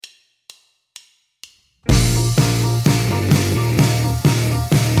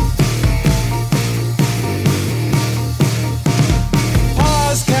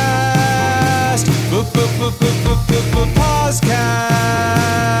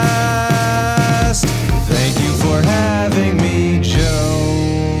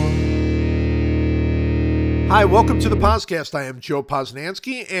Hi, welcome to the podcast. I am Joe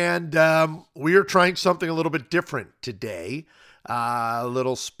Posnanski, and we are trying something a little bit different today. A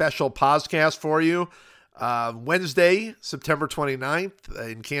little special podcast for you. Wednesday, September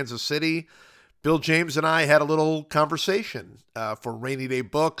 29th in Kansas City, Bill James and I had a little conversation for Rainy Day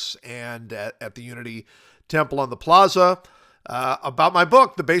Books and at the Unity Temple on the Plaza about my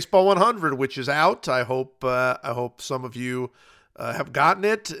book, The Baseball 100, which is out. I hope some of you have gotten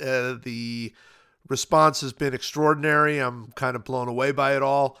it. The response has been extraordinary. I'm kind of blown away by it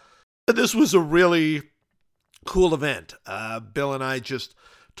all. This was a really cool event. Bill and I just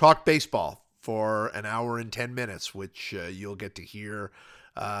talked baseball for an hour and 10 minutes, which you'll get to hear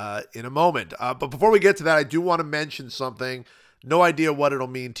in a moment. But before we get to that, I do want to mention something. No idea what it'll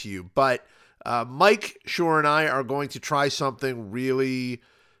mean to you, but Mike Shore and I are going to try something really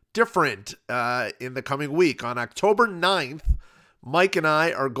different in the coming week. On October 9th, Mike and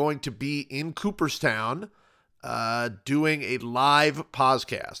I are going to be in Cooperstown doing a live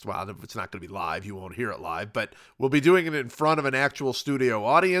podcast. Well, it's not going to be live. You won't hear it live, but we'll be doing it in front of an actual studio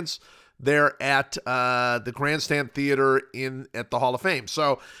audience there at the Grandstand Theater at the Hall of Fame.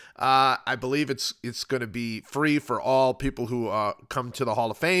 So I believe it's going to be free for all people who come to the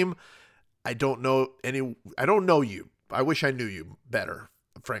Hall of Fame. I don't know you. I wish I knew you better,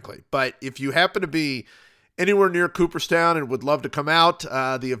 frankly. But if you happen to be anywhere near Cooperstown and would love to come out,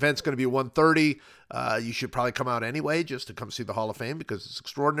 the event's going to be 1:30. You should probably come out anyway just to come see the Hall of Fame because it's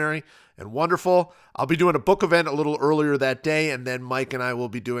extraordinary and wonderful. I'll be doing a book event a little earlier that day, and then Mike and I will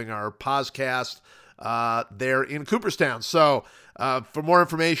be doing our podcast there in Cooperstown. So for more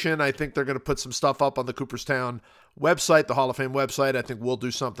information, I think they're going to put some stuff up on the Cooperstown website, the Hall of Fame website. I think we'll do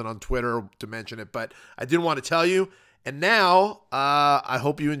something on Twitter to mention it, but I didn't want to tell you. And now I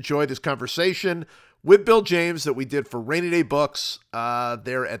hope you enjoy this conversation with Bill James that we did for Rainy Day Books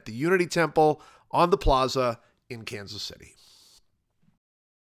there at the Unity Temple on the Plaza in Kansas City.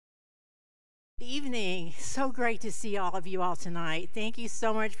 Good evening. So great to see all of you all tonight. Thank you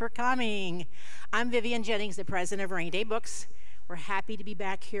so much for coming. I'm Vivian Jennings, the president of Rainy Day Books. We're happy to be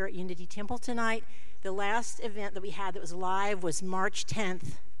back here at Unity Temple tonight. The last event that we had that was live was March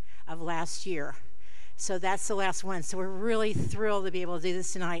 10th of last year. So that's the last one. So we're really thrilled to be able to do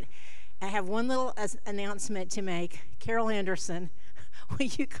this tonight. I have one little announcement to make. Carol Anderson, will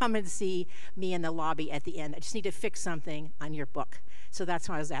you come and see me in the lobby at the end? I just need to fix something on your book. So that's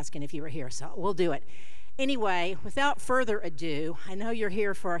why I was asking if you were here. So we'll do it. Anyway, without further ado, I know you're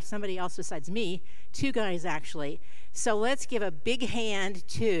here for somebody else besides me, two guys actually. So let's give a big hand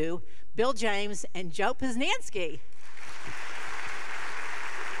to Bill James and Joe Posnanski.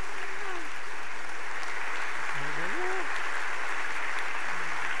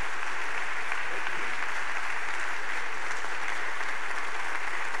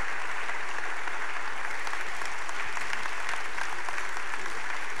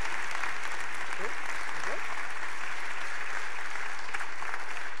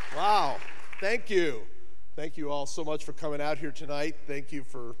 Wow. Thank you. Thank you all so much for coming out here tonight. Thank you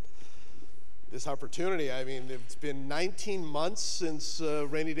for this opportunity. I mean, it's been 19 months since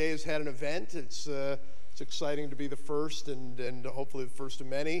Rainy Day has had an event. It's exciting to be the first and hopefully the first of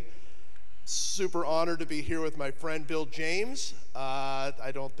many. Super honored to be here with my friend Bill James.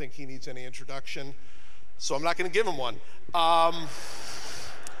 I don't think he needs any introduction, so I'm not going to give him one.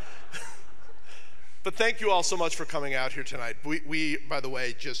 But thank you all so much for coming out here tonight. We by the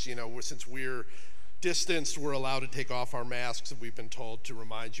way, just, since we're distanced, we're allowed to take off our masks, and we've been told to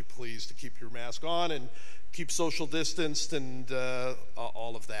remind you, please, to keep your mask on and keep social distanced and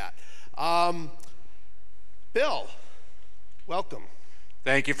all of that. Bill, welcome.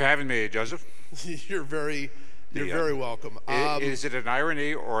 Thank you for having me, Joseph. You're very welcome. Is it an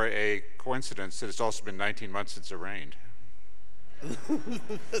irony or a coincidence that it's also been 19 months since it rained?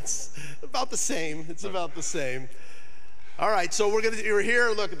 It's about the same. It's about the same. All right, so you're here.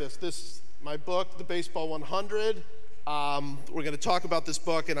 Look at this. This my book, The Baseball 100. We're going to talk about this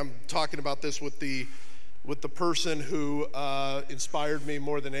book, and I'm talking about this with the person who inspired me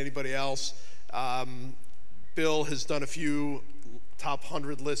more than anybody else. Bill has done a few top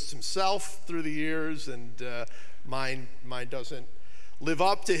 100 lists himself through the years, and mine doesn't live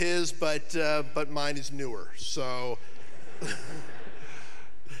up to his, but mine is newer.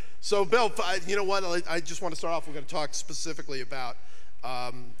 So Bill, you know what? I just want to start off. We're going to talk specifically about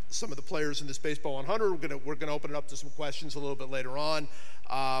some of the players in this Baseball 100. We're going to open it up to some questions a little bit later on.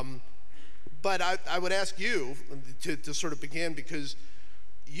 But I would ask you to sort of begin, because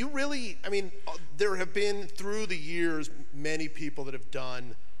you really, there have been through the years many people that have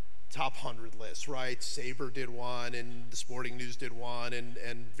done top 100 lists, right? Sabre did one, and the Sporting News did one, and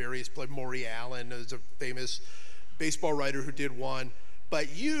various Maury Allen is a famous baseball writer who did one.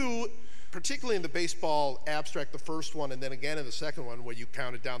 But you, particularly in the baseball abstract, the first one, and then again in the second one, where you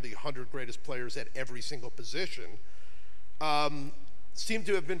counted down the 100 greatest players at every single position, seem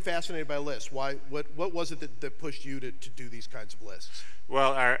to have been fascinated by lists. Why? What was it that pushed you to do these kinds of lists?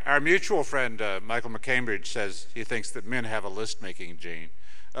 Well, our mutual friend, Michael McCambridge, says he thinks that men have a list-making gene.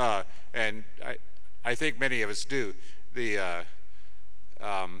 And I think many of us do.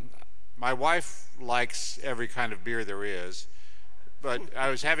 My wife likes every kind of beer there is, but I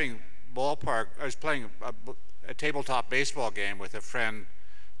was playing a tabletop baseball game with a friend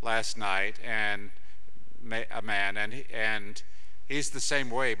last night, and a man, and he's the same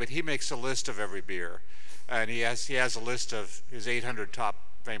way, but he makes a list of every beer, and he has a list of his 800 top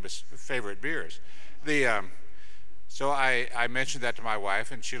favorite beers. So I mentioned that to my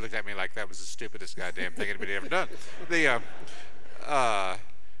wife, and she looked at me like that was the stupidest goddamn thing anybody ever done.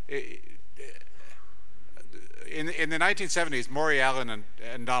 In the 1970s, Maury Allen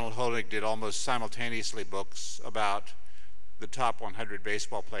and Donald Honig did almost simultaneously books about the top 100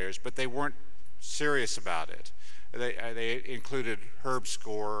 baseball players, but they weren't serious about it. They included Herb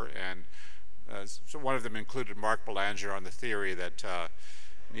Score, and so one of them included Mark Belanger on the theory that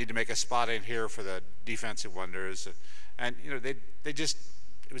you need to make a spot in here for the defensive wonders, and it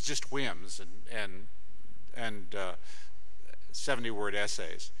was just whims and 70-word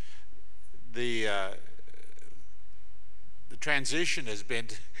essays. The transition has been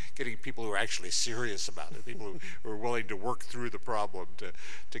getting people who are actually serious about it, people who are willing to work through the problem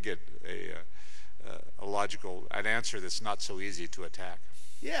to get an answer that's not so easy to attack.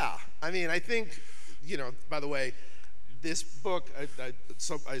 Yeah, I mean, I think, by the way, this book, I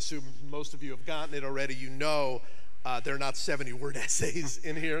assume most of you have gotten it already. There are not 70-word essays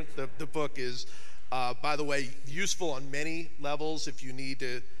in here. The book is, by the way, useful on many levels. If you need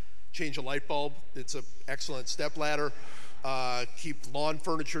to change a light bulb, it's an excellent stepladder. Keep lawn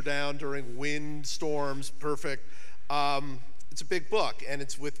furniture down during wind storms, perfect. It's a big book, and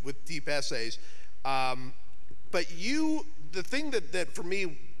it's with deep essays. But the thing that for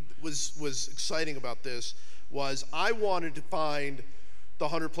me was exciting about this was I wanted to find the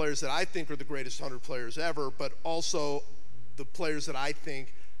 100 players that I think are the greatest 100 players ever, but also the players that I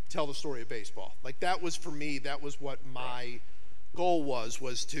think tell the story of baseball. Like, that was, for me, that was what my goal was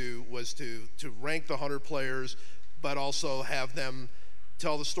to rank the 100 players, but also have them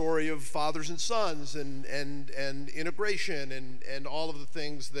tell the story of fathers and sons and integration and all of the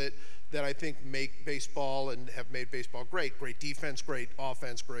things that I think make baseball and have made baseball great. Great defense, great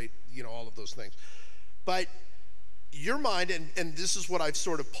offense, great, all of those things. But your mind, and this is what I've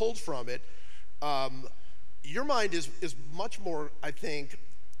sort of pulled from it, your mind is much more, I think,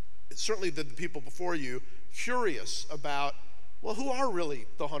 certainly than the people before you, curious about, well, who are really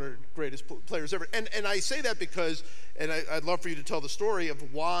the 100 greatest players ever? And I say that because, and I'd love for you to tell the story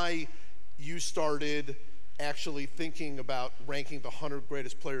of why you started actually thinking about ranking the 100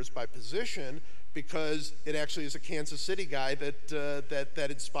 greatest players by position, because it actually is a Kansas City guy that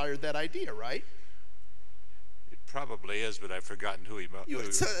inspired that idea, right? It probably is, but I've forgotten who he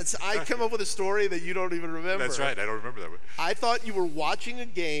was. I come up with a story that you don't even remember. That's right, I don't remember that one. I thought you were watching a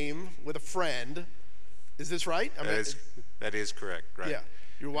game with a friend. Is this right? That is correct, right? Yeah,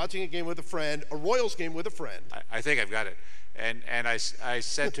 you were watching a game with a friend, a Royals game with a friend. I think I've got it. And I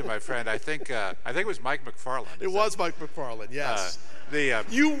said to my friend, I think it was Mike McFarland. It was Mike McFarland, yes.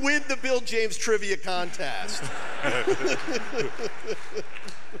 You win the Bill James trivia contest.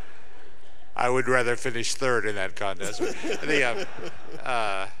 I would rather finish third in that contest.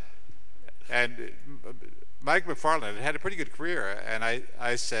 And Mike McFarland had a pretty good career, and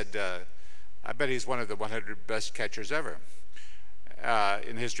I said, I bet he's one of the 100 best catchers ever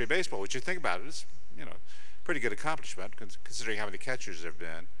in the history of baseball, which you think about it is, pretty good accomplishment considering how many catchers there have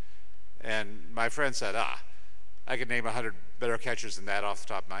been. And my friend said, I could name 100 better catchers than that off the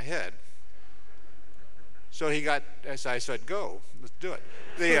top of my head. So I said, go, let's do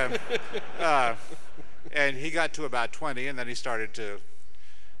it. And he got to about 20, and then he started,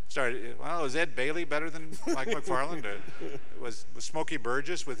 well, was Ed Bailey better than Mike McFarland? Was Smokey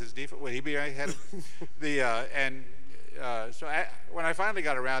Burgess with his defense, would he be ahead of so when I finally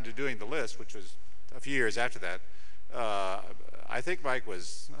got around to doing the list, which was a few years after that, I think Mike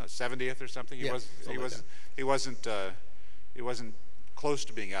was 70th or something. He wasn't close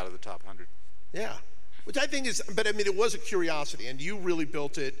to being out of the top 100. Yeah, which I think is, but I mean, it was a curiosity, and you really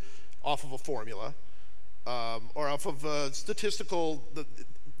built it off of a formula, or off of a statistical.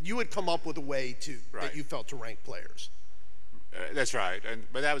 You had come up with a way that you felt to rank players. That's right.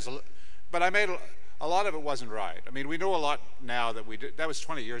 But I made a lot of it wasn't right. I mean, we know a lot now that we did. That was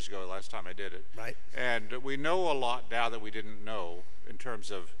 20 years ago the last time I did it. Right. And we know a lot now that we didn't know in terms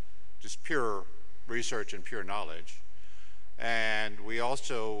of just pure research and pure knowledge. And we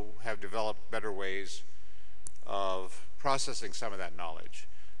also have developed better ways of processing some of that knowledge.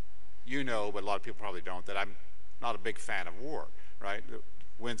 You know, but a lot of people probably don't, that I'm not a big fan of war, right?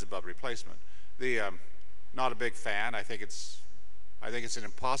 Wins above replacement. Not a big fan. I think it's an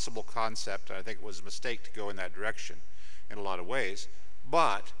impossible concept, and I think it was a mistake to go in that direction in a lot of ways.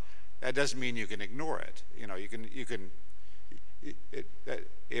 But that doesn't mean you can ignore it. You know,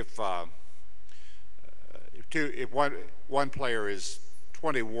 if one player is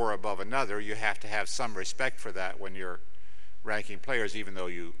 20 war above another, you have to have some respect for that when you're ranking players, even though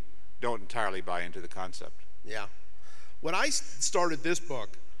you don't entirely buy into the concept. Yeah. When I started this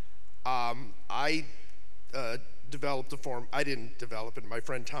book, I developed a form. I didn't develop it. My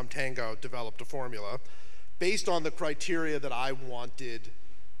friend Tom Tango developed a formula based on the criteria that I wanted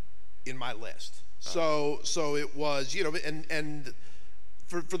in my list. So it was, you know, and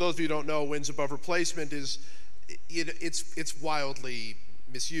for those of you who don't know, wins above replacement is it's wildly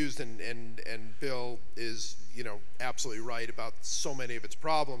misused, and Bill is, you know, absolutely right about so many of its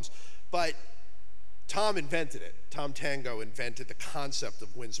problems. But Tom invented it. Tom Tango invented the concept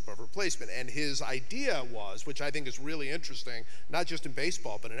of wins above replacement, and his idea was, which I think is really interesting, not just in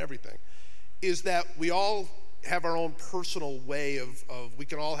baseball but in everything, is that we all have our own personal way of we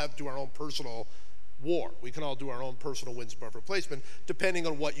can all do our own personal war. We can all do our own personal wins above replacement depending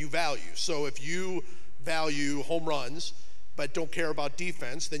on what you value. So if you value home runs but don't care about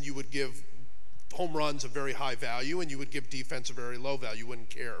defense, then you would give home runs a very high value and you would give defense a very low value. You wouldn't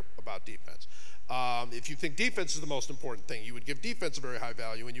care about defense. If you think defense is the most important thing, you would give defense a very high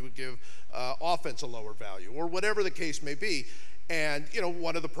value and you would give offense a lower value, or whatever the case may be. And, you know,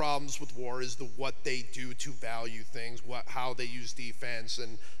 one of the problems with war is what they do to value things, how they use defense,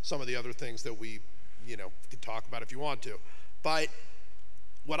 and some of the other things that we, you know, could talk about if you want to. But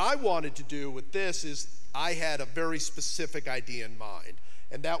what I wanted to do with this is I had a very specific idea in mind,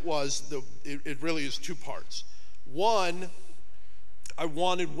 and that was it really is two parts. One, I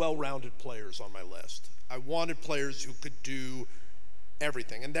wanted well-rounded players on my list. I wanted players who could do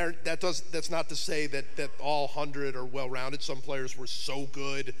everything. And that's not to say that all 100 are well-rounded. Some players were so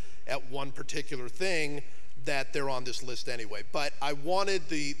good at one particular thing that they're on this list anyway. But I wanted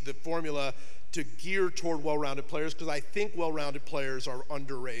the formula to gear toward well-rounded players because I think well-rounded players are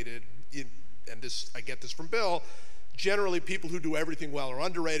underrated. And I get this from Bill. Generally, people who do everything well are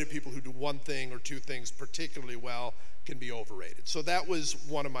underrated. People who do one thing or two things particularly well can be overrated. So that was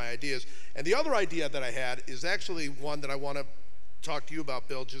one of my ideas. And the other idea that I had is actually one that I want to talk to you about,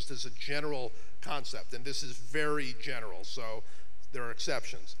 Bill, just as a general concept. And this is very general, so there are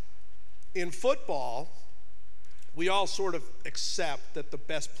exceptions. In football, we all sort of accept that the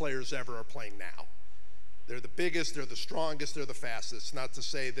best players ever are playing now. They're the biggest, they're the strongest, they're the fastest. Not to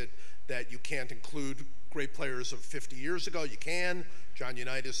say that you can't include great players of 50 years ago. You can. John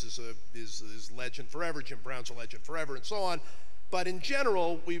Unitas is legend forever. Jim Brown's a legend forever, and so on. But in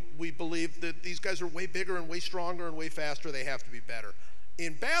general, we believe that these guys are way bigger and way stronger and way faster. They have to be better.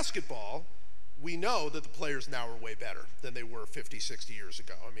 In basketball, we know that the players now are way better than they were 50, 60 years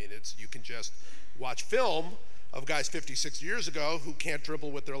ago. I mean, you can just watch film of guys 50, 60 years ago who can't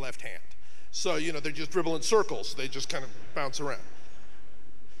dribble with their left hand. So, you know, they just dribble in circles. They just kind of bounce around.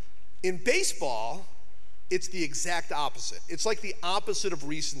 In baseball, it's the exact opposite. It's like the opposite of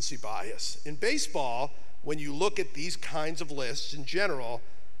recency bias. In baseball, when you look at these kinds of lists in general,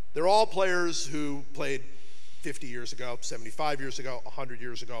 they're all players who played 50 years ago, 75 years ago, 100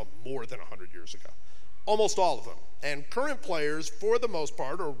 years ago, more than 100 years ago. Almost all of them. And current players, for the most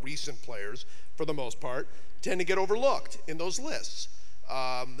part, or recent players, for the most part, tend to get overlooked in those lists.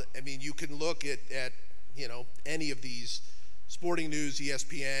 I mean, you can look at you know, any of these, Sporting News,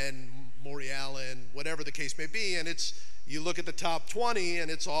 ESPN, Maury Allen, whatever the case may be, and you look at the top 20 and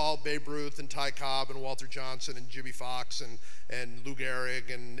it's all Babe Ruth and Ty Cobb and Walter Johnson and Jimmy Fox and Lou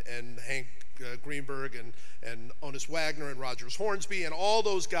Gehrig and Hank Greenberg and Honus Wagner and Rogers Hornsby, and all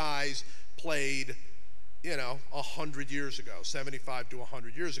those guys played, you know, 100 years ago, 75 to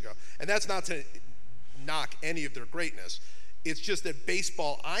 100 years ago. And that's not to knock any of their greatness. It's just that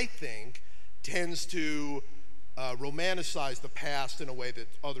baseball, I think, tends to romanticize the past in a way that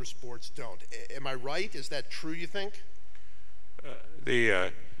other sports don't. Am I right? Is that true, you think?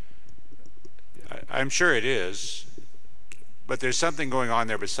 I'm sure it is, but there's something going on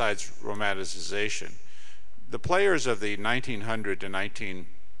there besides romanticization. The players of the 1900 to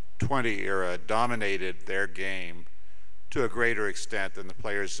 1920 era dominated their game to a greater extent than the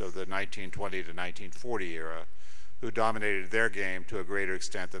players of the 1920 to 1940 era, who dominated their game to a greater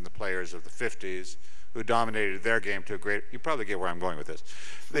extent than the players of the 50s, who dominated their game to a greater. You probably get where I'm going with this.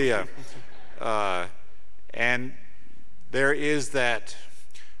 And there is that.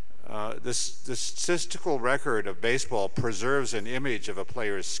 The statistical record of baseball preserves an image of a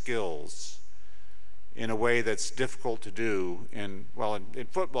player's skills in a way that's difficult to do. In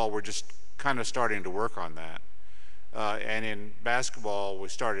football, we're just kind of starting to work on that. And in basketball, we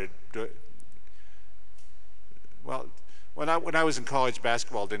started. When I was in college,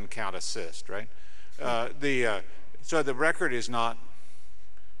 basketball didn't count assist, right? So the record is not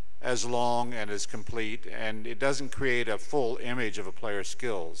as long and as complete, and it doesn't create a full image of a player's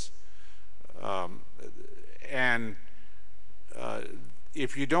skills.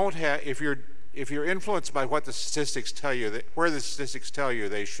 If you don't have, if you're influenced by what the statistics tell you, where the statistics tell you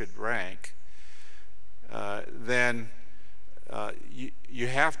they should rank, then you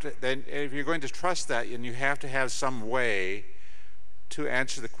have to. Then, if you're going to trust that, and you have to have some way to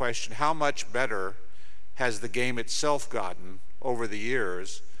answer the question: how much better has the game itself gotten over the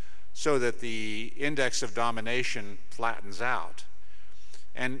years, so that the index of domination flattens out?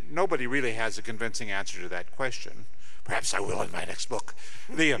 And nobody really has a convincing answer to that question. Perhaps I will in my next book.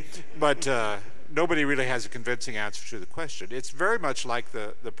 But nobody really has a convincing answer to the question. It's very much like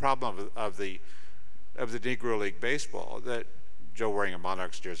the problem of the Negro League Baseball, that Joe wearing a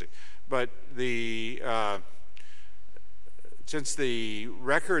Monarchs jersey. But since the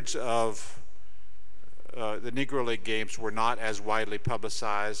records of the Negro League games were not as widely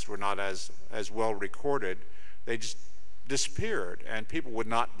publicized, were not as well recorded, they just disappeared, and people would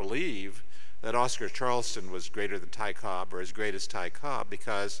not believe that Oscar Charleston was greater than Ty Cobb or as great as Ty Cobb,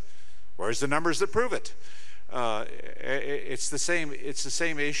 because where's the numbers that prove it? It's the same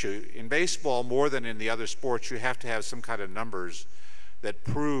issue. In baseball, more than in the other sports, you have to have some kind of numbers that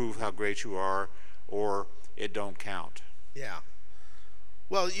prove how great you are, or it don't count. Yeah.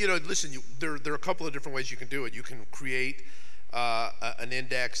 Well, listen, there are a couple of different ways you can do it. You can create an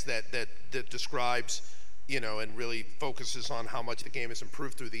index that describes, and really focuses on how much the game has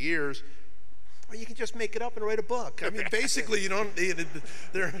improved through the years, or you can just make it up and write a book. I mean, basically,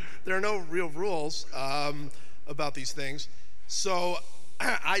 there are no real rules about these things. So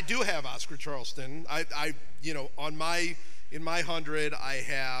I do have Oscar Charleston. In my 100, I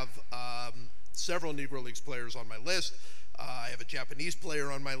have several Negro Leagues players on my list. I have a Japanese player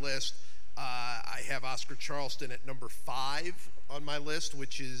on my list. I have Oscar Charleston at number 5 on my list,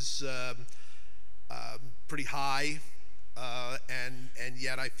 which is pretty high, and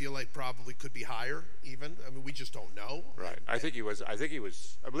yet I feel like probably could be higher even. I mean, we just don't know. Right. I believe he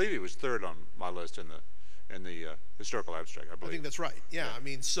was 3rd on my list in the historical abstract. I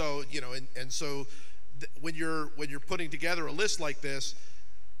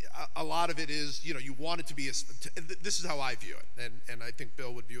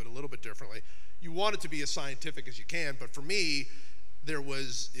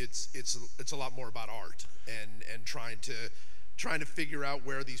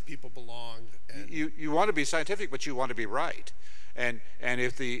you want to be scientific, but you want to be right. And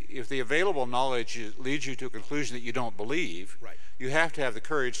if the available knowledge leads you to a conclusion that you don't believe, right, you have to have the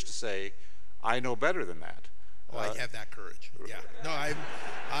courage to say, I know better than that. I have that courage. Yeah. No,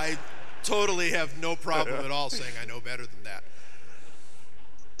 I totally have no problem at all saying I know better than that.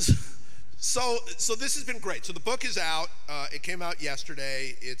 So this has been great. So the book is out. It came out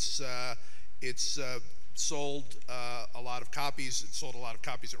yesterday. It's sold a lot of copies. It sold a lot of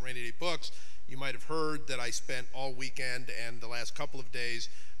copies at Rainy Day Books. You might have heard that I spent all weekend and the last couple of days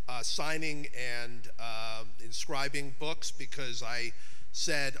signing and inscribing books, because I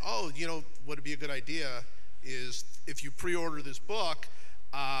said, what would be a good idea is if you pre-order this book,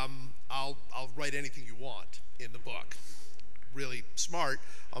 I'll write anything you want in the book. Really smart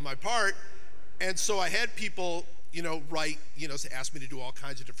on my part. And so I had people, write, ask me to do all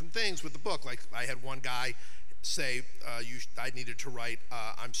kinds of different things with the book. Like I had one guy say I needed to write,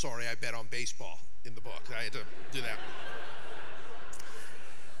 I'm sorry, I bet on baseball in the book. I had to do that.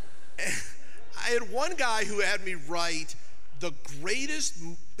 I had one guy who had me write the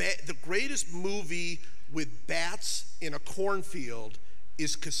greatest movie with bats in a cornfield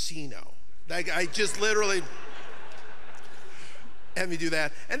is Casino. Like, I just literally had me do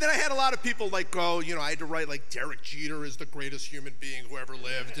that. And then I had a lot of people go, I had to write Derek Jeter is the greatest human being who ever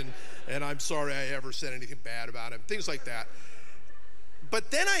lived, and I'm sorry I ever said anything bad about him, things like that. But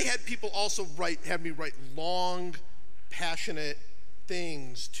then I had people also have me write long, passionate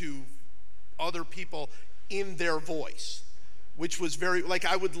things to other people in their voice, which was very,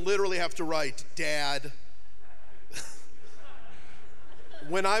 I would literally have to write, Dad,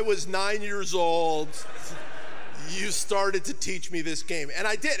 when I was 9 years old, you started to teach me this game. And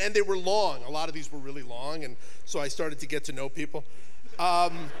I did, and they were long. A lot of these were really long, and so I started to get to know people.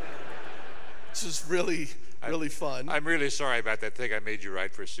 This is really fun. I'm really sorry about that thing I made you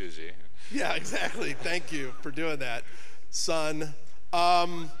write for Susie. Yeah, exactly. Thank you for doing that, son.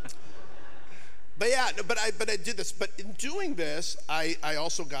 But I did this. But in doing this, I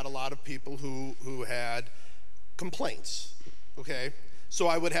also got a lot of people who had complaints. Okay, so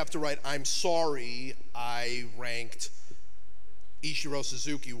I would have to write, I'm sorry, I ranked Ichiro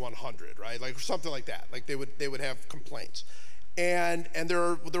Suzuki 100, right? Like something like that. Like they would have complaints, and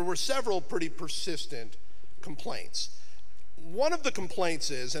there were several pretty persistent complaints. One of the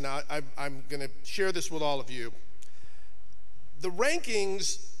complaints is, and I'm going to share this with all of you, the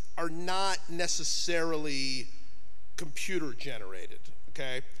rankings are not necessarily computer generated,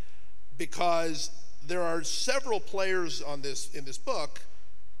 okay? Because there are several players in this book,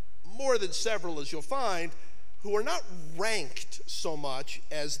 more than several as you'll find, who are not ranked so much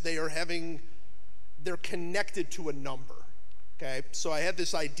as they're connected to a number, okay? So I had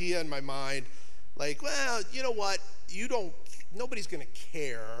this idea in my mind, like, well, you know what? Nobody's gonna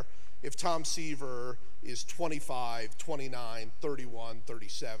care if Tom Seaver is 25, 29, 31,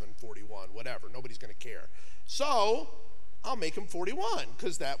 37, 41, whatever. Nobody's gonna care. So I'll make him 41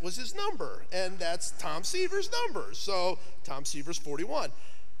 because that was his number, and that's Tom Seaver's number. So Tom Seaver's 41.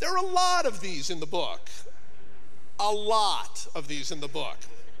 There are a lot of these in the book. A lot of these in the book.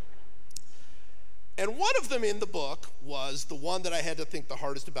 And one of them in the book was the one that I had to think the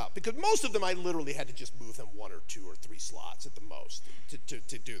hardest about, because most of them I literally had to just move them 1 or 2 or 3 slots at the most to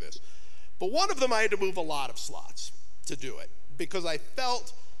do this. But one of them I had to move a lot of slots to do it, because I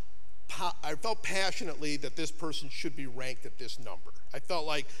felt passionately that this person should be ranked at this number. I felt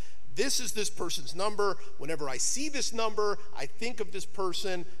like this is this person's number. Whenever I see this number, I think of this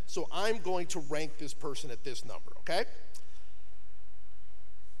person, so I'm going to rank this person at this number, okay?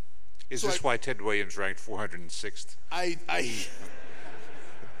 Is this why Ted Williams ranked 406th?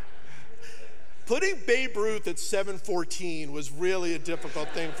 Putting Babe Ruth at 714 was really a difficult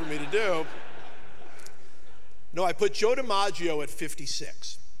thing for me to do. No, I put Joe DiMaggio at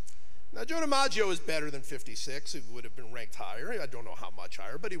 56. Now, Joe DiMaggio is better than 56. He would have been ranked higher. I don't know how much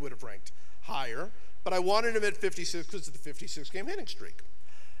higher, but he would have ranked higher. But I wanted him at 56 because of the 56-game hitting streak.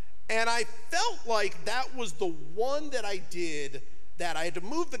 And I felt like that was the one that I did that I had to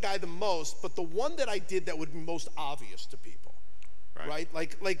move the guy the most, but the one that I did that would be most obvious to people, right?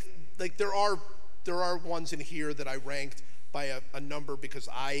 Like there are ones in here that I ranked by a number because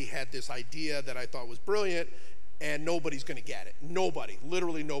I had this idea that I thought was brilliant, and nobody's going to get it.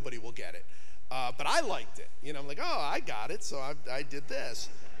 Literally nobody will get it. But I liked it. You know, I'm like, oh, I got it, so I did this.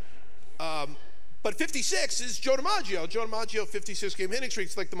 But 56 is Joe DiMaggio. Joe DiMaggio, 56-game hitting streak.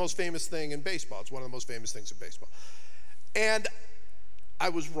 It's like the most famous thing in baseball. It's one of the most famous things in baseball. And I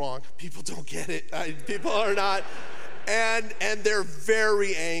was wrong. People don't get it. People are not. And they're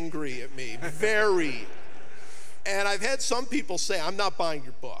very angry at me. Very. And I've had some people say, I'm not buying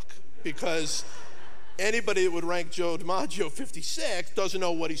your book, because anybody that would rank Joe DiMaggio 56 doesn't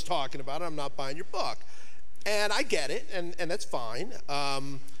know what he's talking about. I'm not buying your book. And I get it, and that's fine. But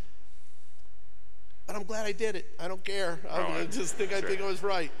I'm glad I did it. I don't care. I think I was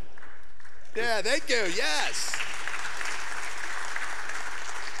right. Yeah, thank you. Yes.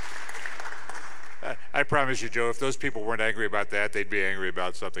 I promise you, Joe, if those people weren't angry about that, they'd be angry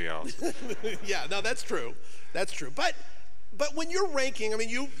about something else. Yeah, no, that's true. That's true. But when you're ranking, I mean,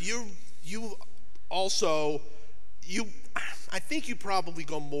 you also, I think you probably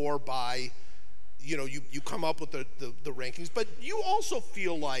go more by, you come up with the rankings, but you also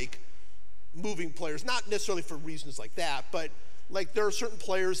feel like moving players, not necessarily for reasons like that, but like there are certain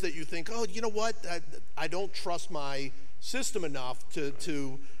players that you think, oh, you know what, I don't trust my system enough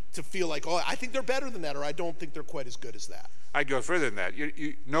to feel like, oh, I think they're better than that, or I don't think they're quite as good as that. I'd go further than that.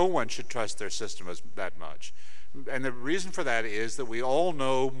 No one should trust their system that much. And the reason for that is that we all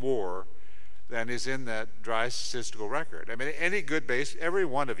know more than is in that dry statistical record. I mean, any good every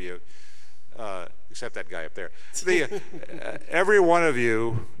one of you, except that guy up there, every one of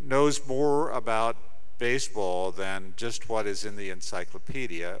you knows more about baseball than just what is in the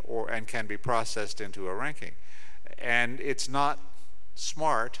encyclopedia and can be processed into a ranking. And it's not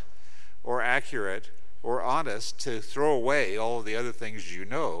smart or accurate or honest to throw away all of the other things you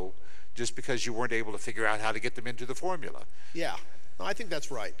know just because you weren't able to figure out how to get them into the formula. Yeah, no, I think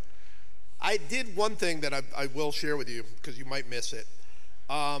that's right. I did one thing that I will share with you because you might miss it.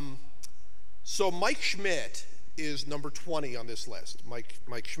 So Mike Schmidt is number 20 on this list.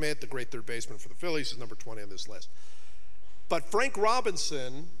 Mike Schmidt, the great third baseman for the Phillies, is number 20 on this list. But Frank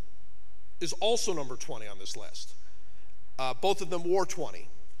Robinson is also number 20 on this list. Both of them wore 20,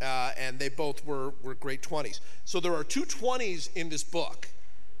 and they both were great 20s. So there are two 20s in this book,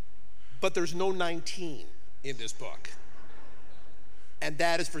 but there's no 19 in this book. And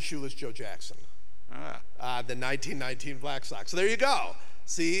that is for Shoeless Joe Jackson, the 1919 Black Sox. So there you go.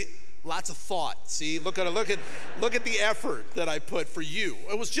 See, lots of thought. See, look at the effort that I put for you.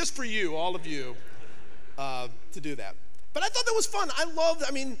 It was just for you, all of you, to do that. But I thought that was fun.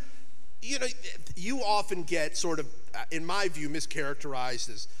 I mean, you know, you often get sort of, in my view, mischaracterized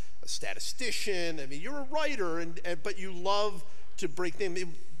as a statistician. I mean, you're a writer, but you love to break things.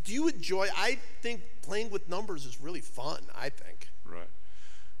 Do you enjoy? I think playing with numbers is really fun. I think. Right.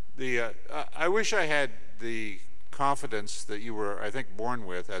 I wish I had the confidence that you were, I think, born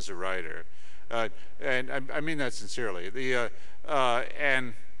with as a writer, and I mean that sincerely. I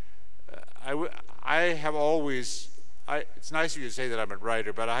have always. It's nice of you to say that I'm a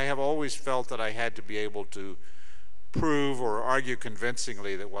writer, but I have always felt that I had to be able to prove or argue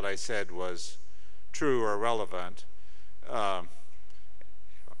convincingly that what I said was true or relevant, or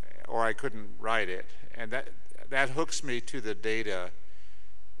I couldn't write it. And that hooks me to the data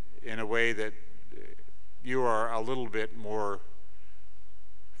in a way that you are a little bit more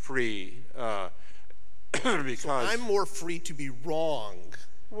free, because so I'm more free to be wrong.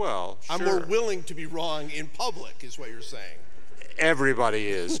 Well, sure. I'm more willing to be wrong in public, is what you're saying. Everybody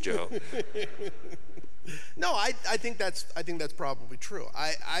is, Joe. No, I think that's probably true.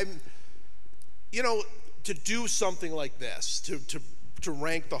 I'm, you know, to do something like this, to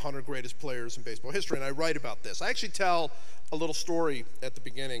rank the 100 greatest players in baseball history, and I write about this. I actually tell a little story at the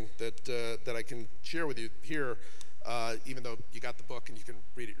beginning that I can share with you here, even though you got the book and you can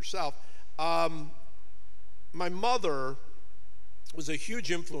read it yourself. My mother was a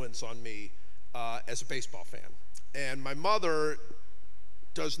huge influence on me as a baseball fan. And my mother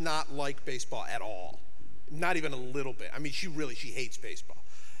does not like baseball at all, not even a little bit. I mean, she hates baseball.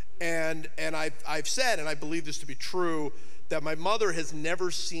 And I've said, and I believe this to be true, that my mother has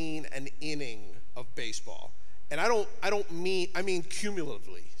never seen an inning of baseball. And I mean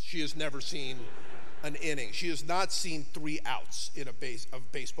cumulatively. She has never seen an inning. She has not seen 3 outs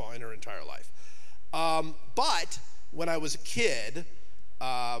of baseball in her entire life. But when I was a kid,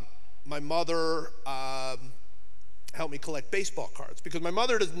 my mother helped me collect baseball cards, because my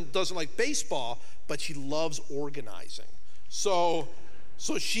mother doesn't like baseball, but she loves organizing. So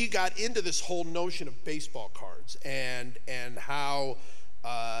she got into this whole notion of baseball cards and how,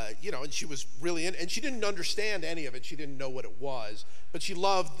 you know, and she was really in, and she didn't understand any of it. She didn't know what it was, but she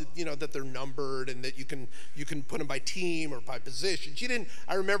loved, you know, that they're numbered and that you can put them by team or by position.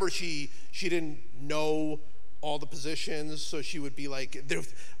 I remember she didn't know all the positions, so she would be like,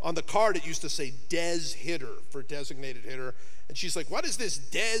 on the card it used to say Des Hitter for designated hitter, and she's like, what is this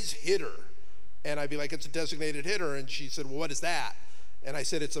Des Hitter? And I'd be like, it's a designated hitter. And she said, well, what is that? And I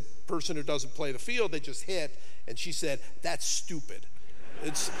said, it's a person who doesn't play the field, they just hit. And she said, that's stupid.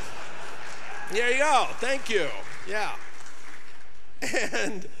 There you go, thank you, yeah.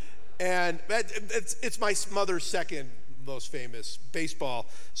 And it's my mother's second most famous baseball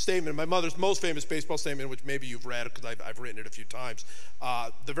statement. My mother's most famous baseball statement, which maybe you've read because I've written it a few times.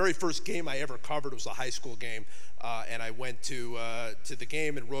 The very first game I ever covered was a high school game, and I went to the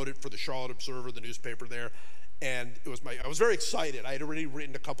game and wrote it for the Charlotte Observer, the newspaper there. And I was very excited. I had already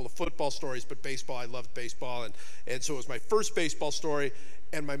written a couple of football stories, but baseball, I loved baseball, and so it was my first baseball story.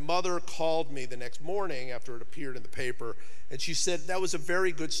 And my mother called me the next morning after it appeared in the paper, and she said that was a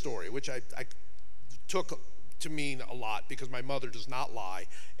very good story, which I took to mean a lot, because my mother does not lie,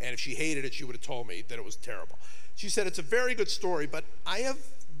 and if she hated it, she would have told me that it was terrible. She said, it's a very good story, but I have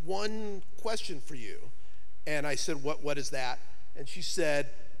one question for you. And I said, what is that? And she said,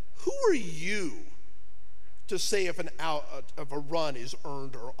 who are you to say if a run is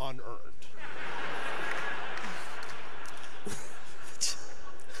earned or unearned?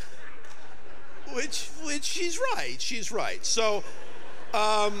 which she's right. So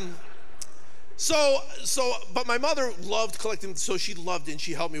but my mother loved collecting, so she loved it, and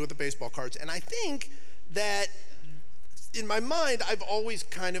she helped me with the baseball cards. And I think that in my mind, I've always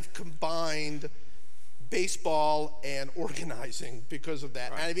kind of combined baseball and organizing because of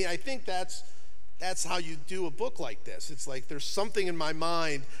that. Right. I mean, I think that's how you do a book like this. It's like there's something in my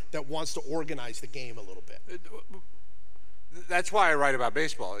mind that wants to organize the game a little bit. That's why I write about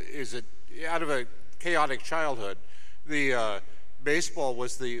baseball. Is it out of a chaotic childhood, the baseball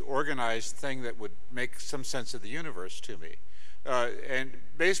was the organized thing that would make some sense of the universe to me. And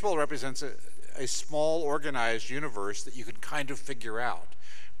baseball represents a small organized universe that you can kind of figure out.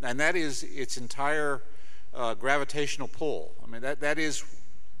 And that is its entire gravitational pull. I mean, that is,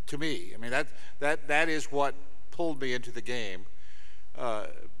 to me, I mean, that is what pulled me into the game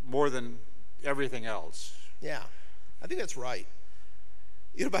more than everything else. Yeah, I think that's right.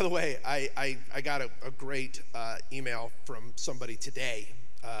 You know, by the way, I got a great email from somebody today.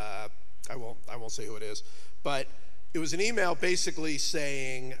 I won't say who it is, but it was an email basically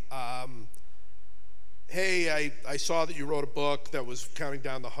saying, hey, I saw that you wrote a book that was counting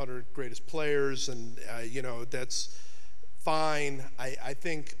down the 100 greatest players, and you know, that's fine. I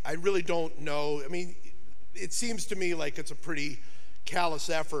think I really don't know. I mean, it seems to me like it's a pretty callous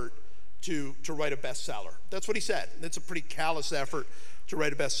effort to write a bestseller. That's what he said. It's a pretty callous effort to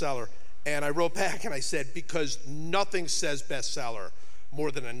write a bestseller. And I wrote back and I said, because nothing says bestseller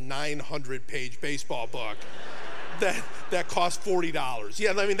more than a 900-page baseball book that costs $40.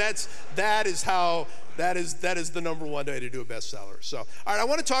 Yeah, I mean that is the number one way to do a bestseller. So, all right, I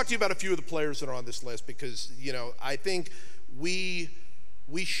want to talk to you about a few of the players that are on this list, because you know, I think we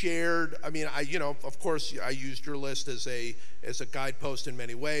shared. I mean, of course, I used your list as a guidepost in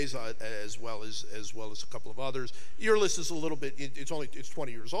many ways, as well as a couple of others. Your list is a little bit. It's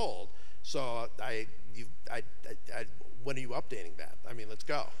 20 years old. So when are you updating that? I mean, let's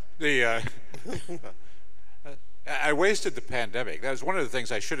go. I wasted the pandemic. That was one of the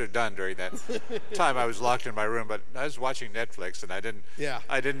things I should have done during that time I was locked in my room. But I was watching Netflix, and I didn't. Yeah.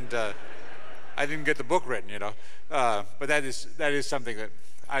 I didn't get the book written, you know. But that is something that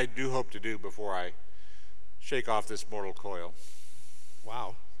I do hope to do before I shake off this mortal coil.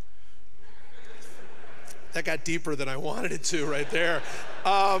 Wow. That got deeper than I wanted it to right there.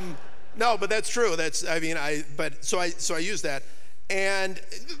 No, but that's true. So I use that. And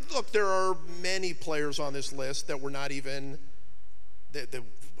look, there are many players on this list that were not even, that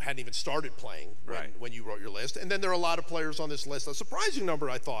hadn't even started playing when you wrote your list. And then there are a lot of players on this list, a surprising number,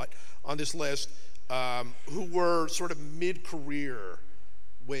 I thought, on this list, who were sort of mid-career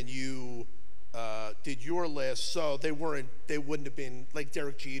when you did your list. So they wouldn't have been like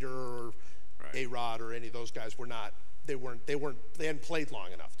Derek Jeter or A-Rod or any of those guys they hadn't played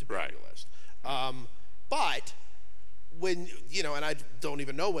long enough to be on your list. But when, you know, and I don't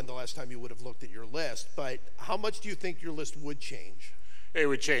even know when the last time you would have looked at your list, but how much do you think your list would change? It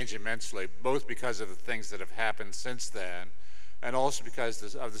would change immensely, both because of the things that have happened since then, and also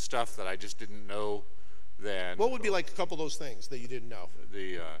because of the stuff that I just didn't know then. What would be like a couple of those things that you didn't know?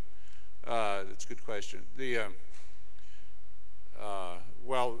 That's a good question.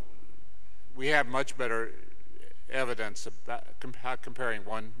 Well, we have much better evidence about comparing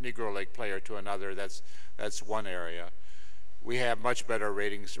one Negro League player to another. That's one area. We have much better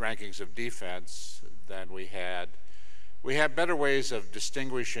rankings of defense than we had. We have better ways of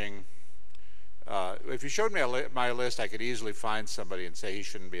distinguishing. If you showed me my list, I could easily find somebody and say he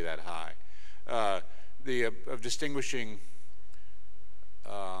shouldn't be that high. Of distinguishing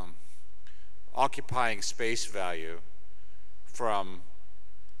occupying space value from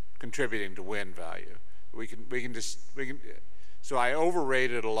contributing to win value. So I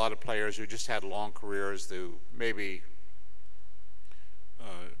overrated a lot of players who just had long careers. Who maybe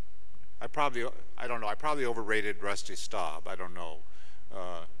I probably overrated Rusty Staub. I don't know.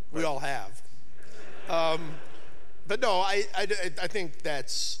 We all have. But no, I think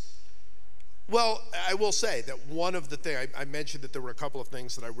that's. Well, I will say that one of the things I mentioned that there were a couple of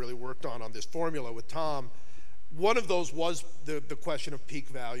things that I really worked on this formula with Tom. One of those was the question of peak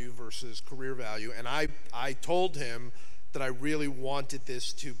value versus career value, and I told him that I really wanted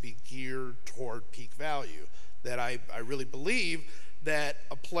this to be geared toward peak value, that I really believe that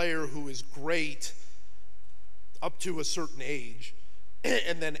a player who is great up to a certain age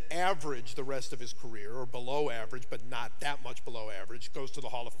and then average the rest of his career, or below average but not that much below average, goes to the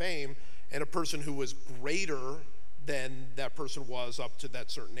Hall of Fame, and a person who was greater than that person was up to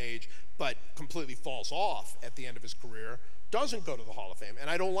that certain age but completely falls off at the end of his career doesn't go to the Hall of Fame, and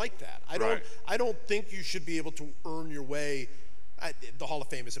I don't like that. I don't think you should be able to earn your way. The Hall of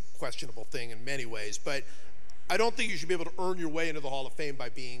Fame is a questionable thing in many ways, but I don't think you should be able to earn your way into the Hall of Fame by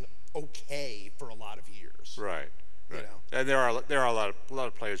being okay for a lot of years. Right. You know? And there are a lot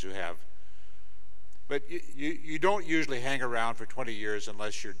of players who have, but you don't usually hang around for 20 years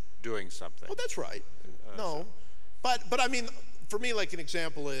unless you're doing something. Well, that's right. No, but I mean, for me, like an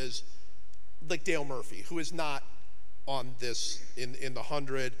example is like Dale Murphy, who is not on this in the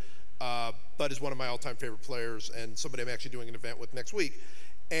 100, but is one of my all-time favorite players, and somebody I'm actually doing an event with next week.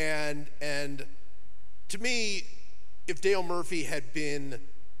 And to me, if Dale Murphy had been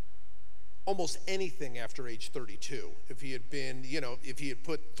almost anything after age 32, if he had been, if he had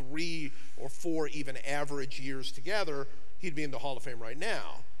put 3 or 4 even average years together, he'd be in the Hall of Fame right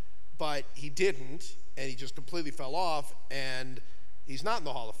now. But he didn't, and he just completely fell off, and he's not in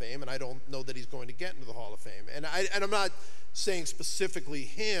the Hall of Fame, and I don't know that he's going to get into the Hall of Fame. And I'm not saying specifically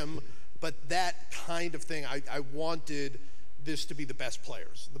him, but that kind of thing. I wanted this to be the best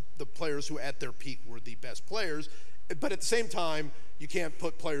players, the players who at their peak were the best players. But at the same time, you can't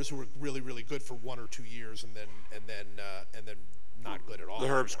put players who were really, really good for 1 or 2 years and then not good at all. The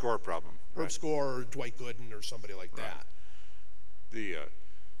Herb Score problem. Herb Score or Dwight Gooden or somebody like that. The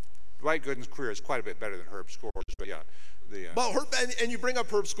Dwight Gooden's career is quite a bit better than Herb Score's, but yeah. Well, and you bring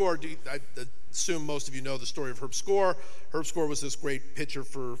up Herb Score. I assume most of you know the story of Herb Score. Herb Score was this great pitcher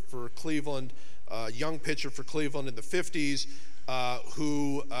for Cleveland, young pitcher for Cleveland in the 50s,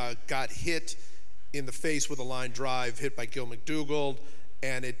 who got hit in the face with a line drive, hit by Gil McDougald,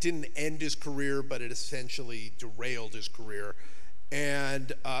 and it didn't end his career, but it essentially derailed his career.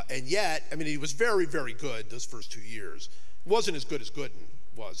 And yet, I mean, he was very, very good those first 2 years. Wasn't as good as Gooden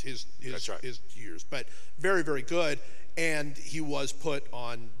was his years, but very, very good. And he was put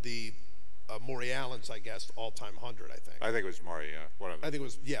on the Maury Allen's, I guess, all-time 100. I think it was Maury. One of them. I think it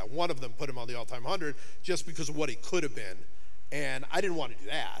was one of them put him on the all-time 100 just because of what he could have been. And I didn't want to do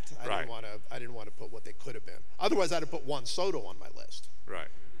that. I didn't want to put what they could have been. Otherwise, I'd have put Juan Soto on my list. Right.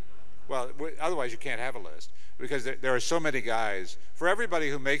 Well, otherwise you can't have a list because there are so many guys. For everybody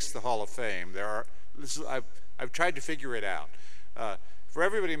who makes the Hall of Fame, I've tried to figure it out. For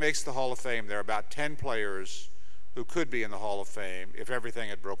everybody who makes the Hall of Fame, there are about 10 players who could be in the Hall of Fame if everything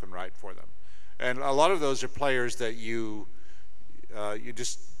had broken right for them. And a lot of those are players that you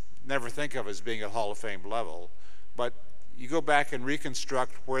just never think of as being at Hall of Fame level. But you go back and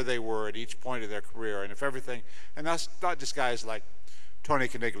reconstruct where they were at each point of their career, and if everything, and that's not just guys like Tony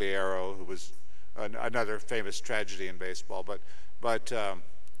Conigliaro, who was another famous tragedy in baseball, but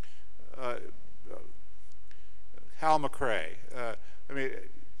Hal McRae. I mean,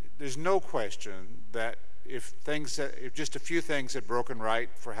 there's no question that if just a few things had broken right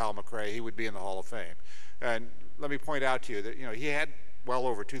for Hal McRae, he would be in the Hall of Fame. And let me point out to you that he had well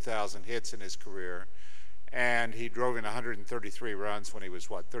over 2,000 hits in his career, and he drove in 133 runs when he was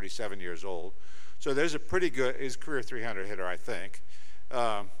 37 years old. So there's a pretty good, his career 300 hitter, I think.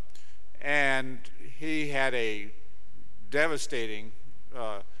 And he had a devastating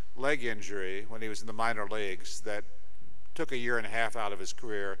leg injury when he was in the minor leagues that took 1.5 years out of his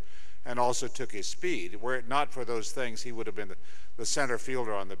career and also took his speed. Were it not for those things, he would have been the center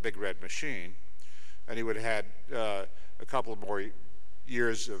fielder on the Big Red Machine, and he would have had a couple more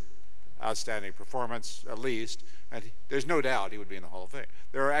years of outstanding performance at least, and there's no doubt he would be in the Hall of Fame.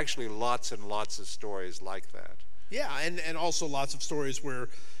 There are actually lots and lots of stories like that. Yeah, and also lots of stories where,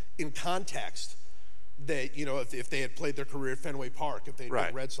 in context, that if they had played their career at Fenway Park, if they'd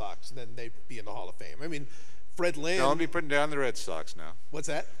been Red Sox, then they'd be in the Hall of Fame. I mean, Fred Lynn. Don't be putting down the Red Sox now. What's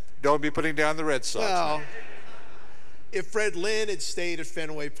that? Don't be putting down the Red Sox now. If Fred Lynn had stayed at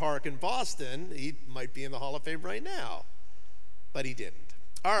Fenway Park in Boston, he might be in the Hall of Fame right now, but he didn't.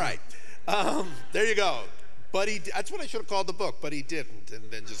 All right, there you go. But that's what I should have called the book, but he didn't, and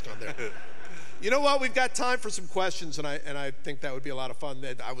then just gone there. You know what? We've got time for some questions, and I think that would be a lot of fun.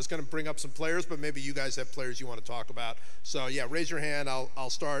 I was going to bring up some players, but maybe you guys have players you want to talk about. So yeah, raise your hand. I'll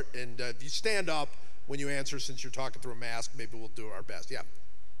start, and if you stand up when you answer, since you're talking through a mask, maybe we'll do our best. Yeah.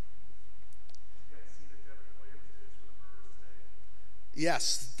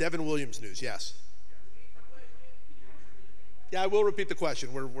 Yes, Devin Williams news. Yes. Yeah, I will repeat the question.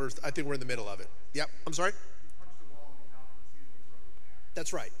 I think we're in the middle of it. Yep. I'm sorry.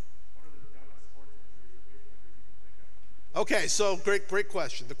 That's right. Okay, so great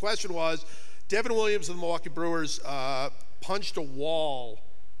question. The question was, Devin Williams of the Milwaukee Brewers punched a wall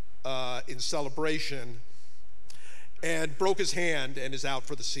in celebration and broke his hand and is out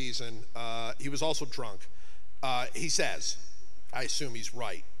for the season. He was also drunk. He says. I assume he's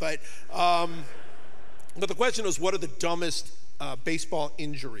right. But the question was, what are the dumbest baseball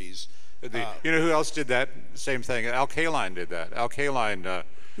injuries? You know who else did that same thing? Al Kaline did that. Al Kaline.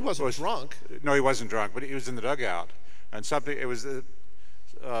 He wasn't drunk. No, he wasn't drunk, but he was in the dugout. And something, it was,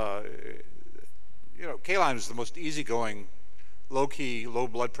 Kaline was the most easygoing, low-key, low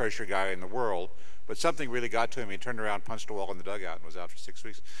blood pressure guy in the world, but something really got to him. He turned around, punched a wall in the dugout, and was out for 6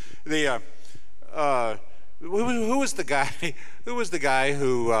 weeks. Who was the guy? Who was the guy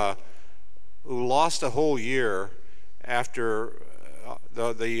who lost a whole year after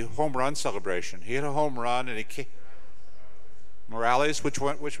the home run celebration? He hit a home run, and he Morales. Which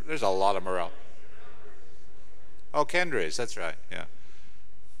one? There's a lot of Morales. Oh, Kendrys, that's right. Yeah.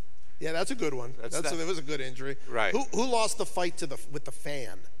 Yeah, that's a good one. That was a good injury. Right. Who lost the fight with the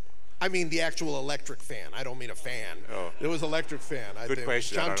fan? I mean the actual electric fan. I don't mean a fan. Oh. It was electric fan. Good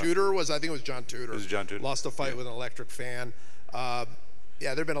question. John Tudor I think it was John Tudor. It was John Tudor. Lost a fight with an electric fan. Yeah,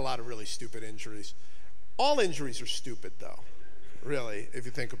 there have been a lot of really stupid injuries. All injuries are stupid, though, really, if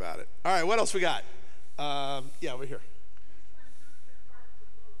you think about it. All right, what else we got? Yeah, over here.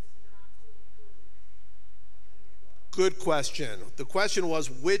 Good question. The question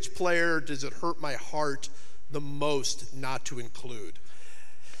was, which player does it hurt my heart the most not to include?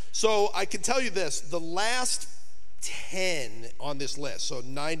 So I can tell you this, the last 10 on this list, so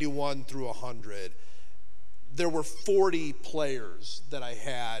 91 through 100, there were 40 players that I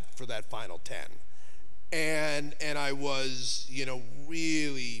had for that final 10. And I was,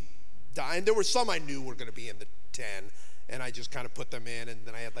 really dying. There were some I knew were going to be in the 10, and I just kind of put them in, and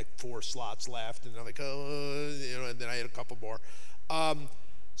then I had like 4 slots left, and I'm like, and then I had a couple more.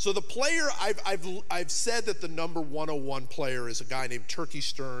 So the player, I've said that the number 101 player is a guy named Turkey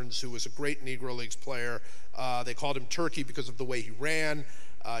Stearns, who was a great Negro Leagues player. They called him Turkey because of the way he ran.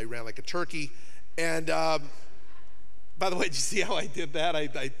 He ran like a turkey. And by the way, did you see how I did that?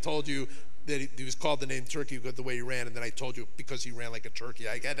 I told you that he was called the name Turkey because of the way he ran, and then I told you because he ran like a turkey.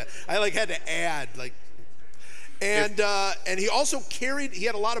 I had to add like. And he also he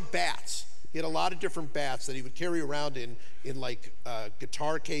had a lot of bats. He had a lot of different bats that he would carry around in like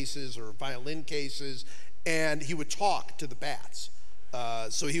guitar cases or violin cases, and he would talk to the bats.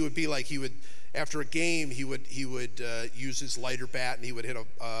 So he would be like, after a game, he would use his lighter bat, and he would hit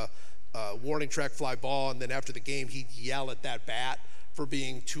a warning track fly ball, and then after the game, he'd yell at that bat for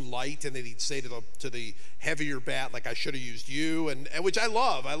being too light, and then he'd say to the heavier bat, like, I should have used you, and which I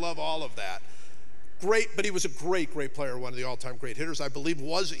love all of that. Great, but he was a great player, one of the all-time great hitters. I believe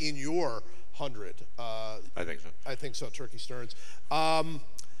was in your 100. I think so. I think so, Turkey Stearns.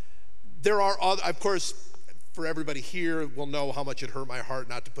 There are other, of course, for everybody here will know how much it hurt my heart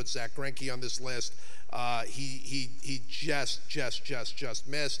not to put Zach Greinke on this list. He just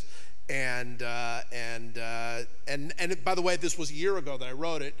missed. And by the way, this was a year ago that I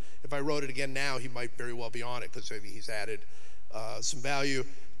wrote it. If I wrote it again now, he might very well be on it because maybe he's added some value.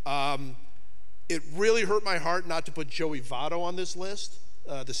 It really hurt my heart not to put Joey Votto on this list,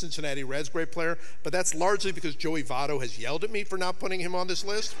 the Cincinnati Reds great player, but that's largely because Joey Votto has yelled at me for not putting him on this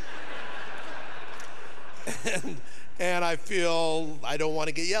list. and I feel I don't want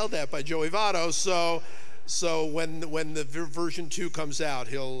to get yelled at by Joey Votto, so when the version 2 comes out,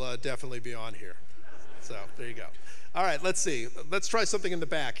 he'll definitely be on here. So there you go. All right, let's see. Let's try something in the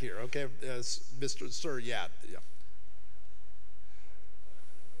back here, okay, Mr. Sir, yeah.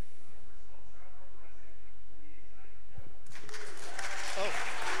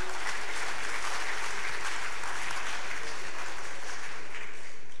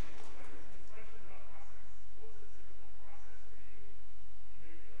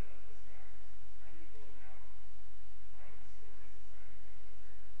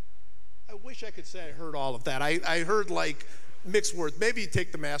 I wish I could say I heard all of that. I heard like mixed words. Maybe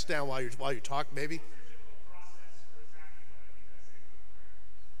take the mask down while you talk. Maybe.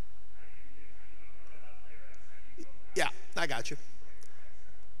 Yeah, I got you.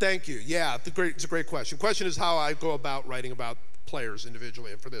 Thank you. Yeah, it's a great question. Question is how I go about writing about players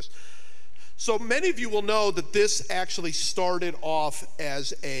individually, and for this. So many of you will know that this actually started off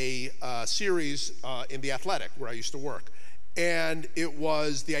as a series in The Athletic, where I used to work. And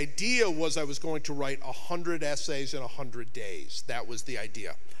the idea was I was going to write 100 essays in 100 days. That was the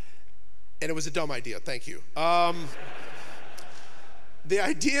idea. And it was a dumb idea, thank you. The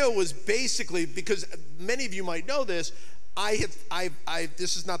idea was basically, because many of you might know this,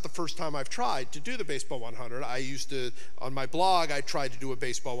 this is not the first time I've tried to do the Baseball 100. I used to, on my blog, I tried to do a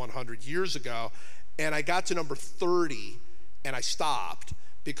Baseball 100 years ago, and I got to number 30, and I stopped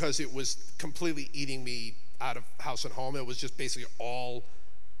because it was completely eating me out of house and home. It was just basically all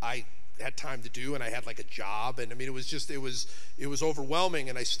I had time to do, and I had like a job, and I mean, it was overwhelming,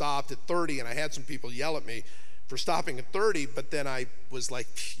 and I stopped at 30, and I had some people yell at me for stopping at 30, but then I was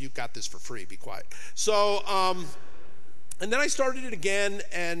like, you got this for free, be quiet. So, and then I started it again,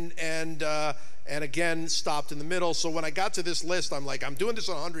 and again stopped in the middle. So when I got to this list, I'm like, I'm doing this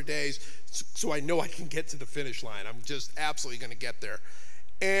in 100 days, so I know I can get to the finish line. I'm just absolutely going to get there.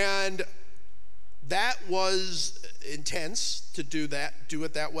 And that was intense to do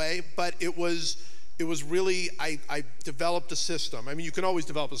it that way, but it was really, I developed a system. I mean, you can always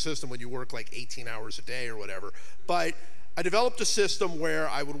develop a system when you work like 18 hours a day or whatever, but I developed a system where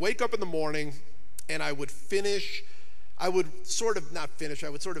I would wake up in the morning and I would sort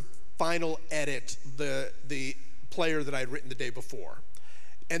of final edit the player that I'd written the day before.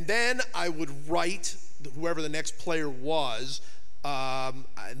 And then I would write whoever the next player was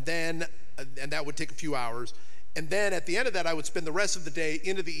and that would take a few hours. And then at the end of that, I would spend the rest of the day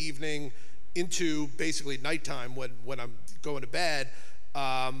into the evening, into basically nighttime when I'm going to bed,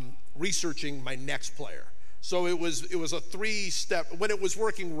 researching my next player. So it was a 3-step. When it was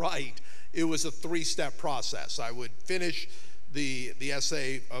working right, it was a 3-step process. I would finish the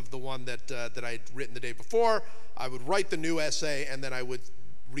essay of the one that I'd written the day before. I would write the new essay, and then I would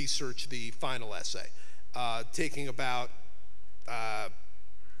research the final essay, taking about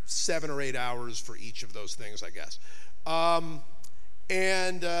 7 or 8 hours for each of those things, I guess.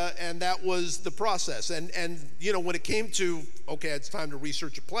 And that was the process. And when it came to, okay, it's time to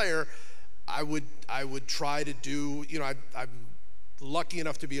research a player, I would try to do, I'm lucky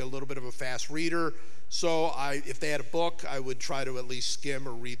enough to be a little bit of a fast reader. So if they had a book, I would try to at least skim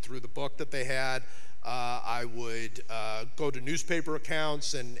or read through the book that they had. I would go to newspaper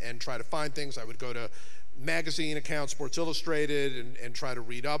accounts and try to find things. I would go to magazine accounts, Sports Illustrated, and try to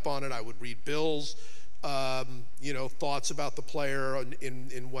read up on it. I would read Bill's, thoughts about the player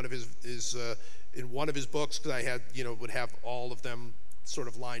in one of his books, because I had, would have all of them sort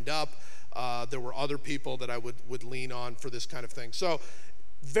of lined up. There were other people that I would lean on for this kind of thing. So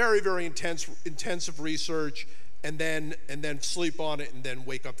very, very intensive research, and then sleep on it, and then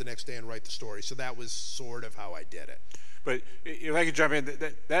wake up the next day and write the story. So that was sort of how I did it. But if I could jump in,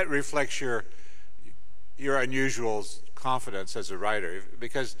 that reflects your unusual confidence as a writer,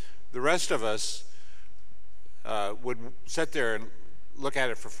 because the rest of us would sit there and look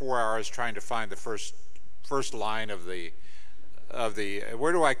at it for 4 hours trying to find the first line of the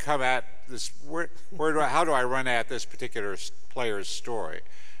where do I come at this, how do I run at this particular player's story.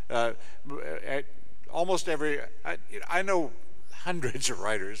 Almost I know hundreds of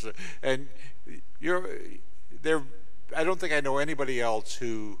writers, and I don't think I know anybody else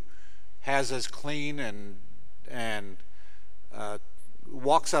who has as clean and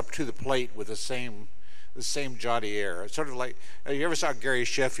walks up to the plate with the same jaunty air. It's sort of like, you ever saw Gary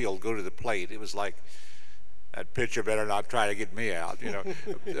Sheffield go to the plate? It was like, that pitcher better not try to get me out,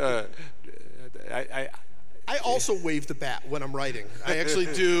 I also wave the bat when I'm writing. I actually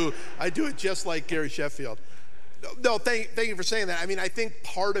do. I do it just like Gary Sheffield. No, thank you for saying that. I mean, I think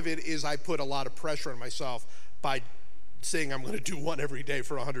part of it is I put a lot of pressure on myself by saying I'm going to do one every day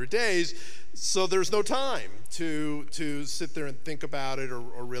for 100 days, so there's no time to sit there and think about it or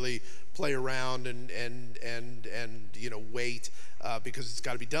really play around and wait because it's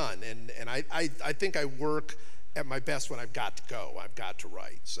got to be done. And I think I work at my best when I've got to go. I've got to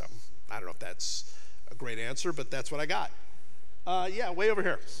write. So I don't know if that's a great answer, but that's what I got. Yeah, way over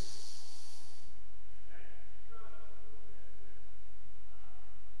here.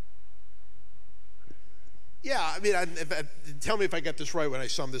 Yeah, I mean, tell me if I get this right when I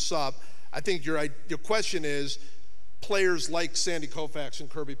sum this up. I think your question is players like Sandy Koufax and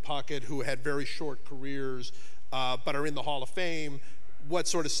Kirby Puckett, who had very short careers but are in the Hall of Fame, what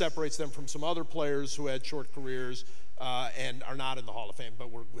sort of separates them from some other players who had short careers and are not in the Hall of Fame but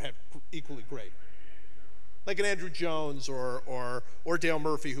had equally great? Like an Andrew Jones or Dale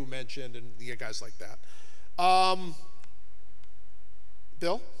Murphy, who mentioned, and guys like that.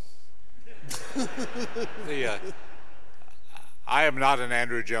 Bill? I am not an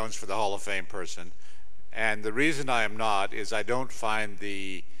Andrew Jones for the Hall of Fame person, and the reason I am not is I don't find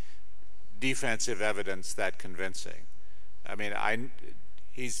the defensive evidence that convincing. I mean,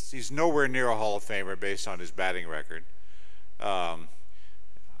 he's nowhere near a Hall of Famer based on his batting record. I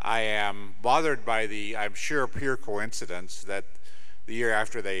am bothered by I'm sure, pure coincidence that the year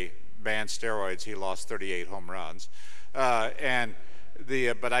after they banned steroids, he lost 38 home runs,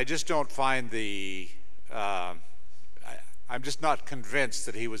 but I just don't find I'm just not convinced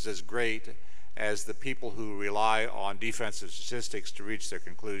that he was as great as the people who rely on defensive statistics to reach their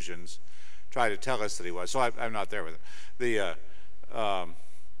conclusions try to tell us that he was. So I'm not there with him.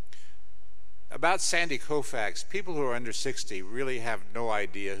 About Sandy Koufax, people who are under 60 really have no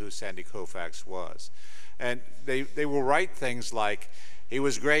idea who Sandy Koufax was. And they will write things like, he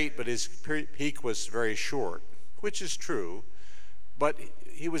was great, but his peak was very short, which is true. But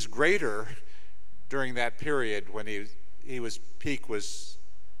he was greater during that period when he was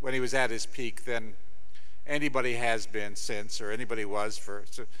at his peak than anybody has been since, or anybody was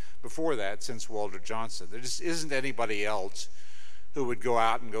before that since Walter Johnson. There just isn't anybody else who would go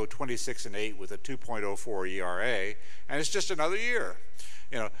out and go 26-8 with a 2.04 ERA, and it's just another year.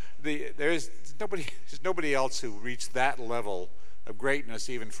 There's nobody else who reached that level of greatness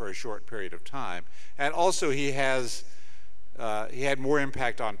even for a short period of time. And also he had more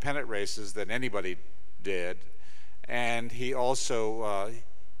impact on pennant races than anybody did, and he also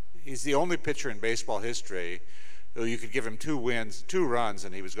he's the only pitcher in baseball history You could give him 2 runs,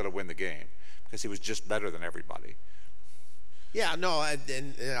 and he was going to win the game because he was just better than everybody. Yeah, no,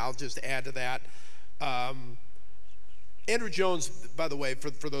 and I'll just add to that. Andruw Jones, by the way,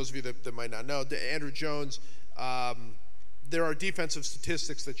 for those of you that might not know, Andruw Jones, there are defensive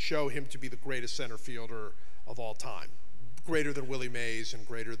statistics that show him to be the greatest center fielder of all time, greater than Willie Mays and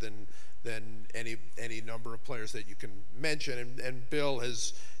greater than any number of players that you can mention. And Bill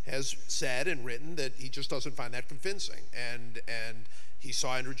has said and written that he just doesn't find that convincing. And he saw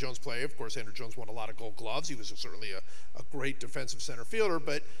Andruw Jones play. Of course, Andruw Jones won a lot of Gold Gloves. He was certainly a great defensive center fielder,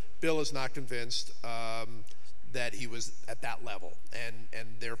 but Bill is not convinced that he was at that level. And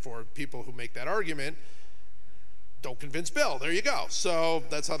therefore, people who make that argument don't convince Bill. There you go. So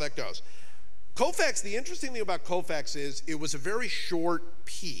that's how that goes. Koufax, the interesting thing about Koufax is it was a very short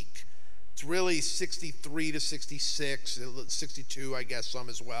peak. It's really 63 to 66, 62, I guess, some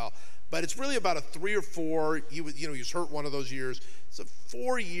as well. But it's really about a 3 or 4. He was hurt one of those years. It's a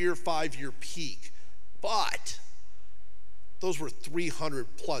 4-year, 5-year peak. But those were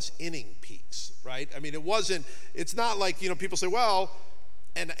 300-plus inning peaks, right? I mean, it's not like, people say, well,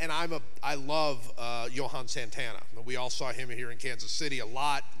 and I love Johan Santana. We all saw him here in Kansas City a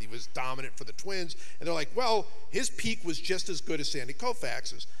lot. He was dominant for the Twins. And they're like, well, his peak was just as good as Sandy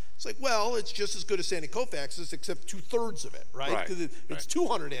Koufax's. It's like, well, it's just as good as Sandy Koufax's, except 2/3 of it, right? Because it's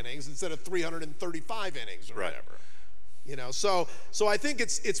 200 innings instead of 335 innings or whatever. So I think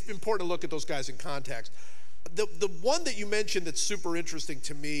it's important to look at those guys in context. The one that you mentioned that's super interesting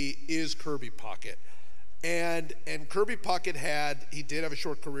to me is Kirby Puckett. And Kirby Puckett did have a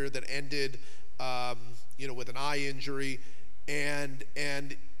short career that ended, with an eye injury, and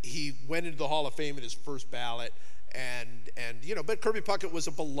he went into the Hall of Fame in his first ballot, but Kirby Puckett was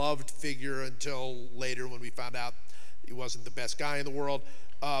a beloved figure until later when we found out he wasn't the best guy in the world.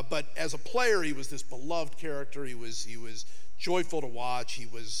 But as a player, he was this beloved character. He was joyful to watch. He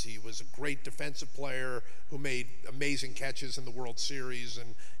was a great defensive player who made amazing catches in the World Series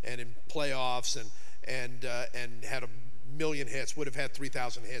and in playoffs and had a million hits, would have had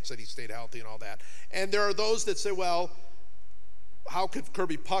 3,000 hits had he stayed healthy and all that. And there are those that say, well, how could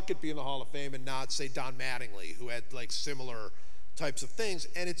Kirby Puckett be in the Hall of Fame and not, say, Don Mattingly, who had like similar types of things?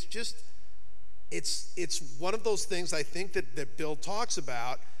 And it's just, it's one of those things I think that Bill talks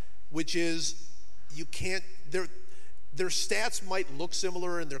about, which is you can't, their stats might look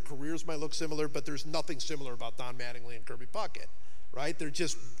similar and their careers might look similar, but there's nothing similar about Don Mattingly and Kirby Puckett. Right? They're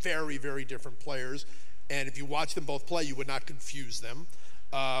just very, very different players. And if you watch them both play, you would not confuse them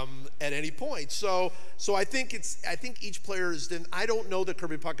at any point. So I think each player is then, I don't know that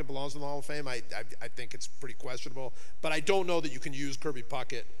Kirby Puckett belongs in the Hall of Fame. I think it's pretty questionable. But I don't know that you can use Kirby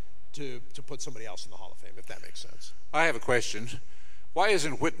Puckett to put somebody else in the Hall of Fame, if that makes sense. I have a question. Why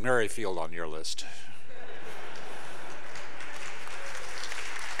isn't Whit Merrifield on your list?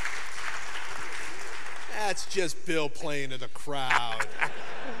 That's just Bill playing to the crowd.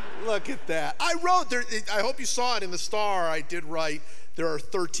 Look at that. I wrote there, I hope you saw it in the Star. I did write, there are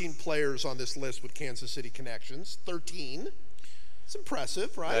 13 players on this list with Kansas City connections. 13. It's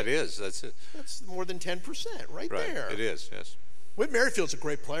impressive, right? That is. That's it. That's more than 10% right there. It is, yes. Whit Merrifield's a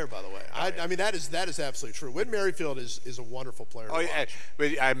great player, by the way. I mean, that is absolutely true. Whit Merrifield is a wonderful player to watch. Yeah,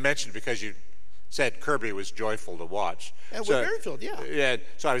 but I mentioned because you said Kirby was joyful to watch. And Whit Merrifield, yeah. Yeah.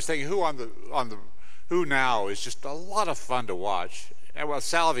 So I was thinking, who now is just a lot of fun to watch. And well,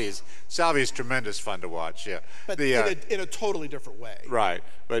 Salvi's tremendous fun to watch, yeah. But in a totally different way. Right.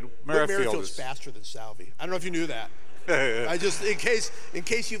 But Merrifield's faster than Salvi. I don't know if you knew that. I just in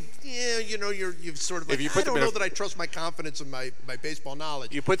case you've sort of like, I don't know that I trust my confidence in my baseball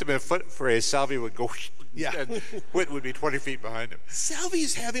knowledge. You put them in a foot race, Salvi would go. Yeah. And Whit would be 20 feet behind him. Salvi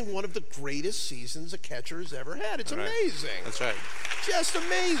is having one of the greatest seasons a catcher has ever had. It's amazing. That's right. Just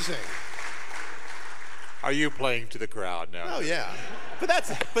amazing. Are you playing to the crowd now? Oh yeah, but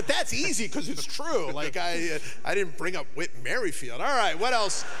that's easy because it's true. Like I didn't bring up Whit Merrifield. All right, what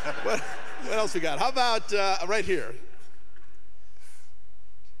else? What else we got? How about right here?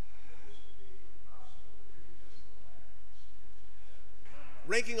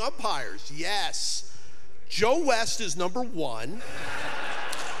 Ranking umpires, yes. Joe West is number 1.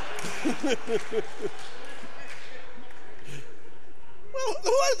 Well,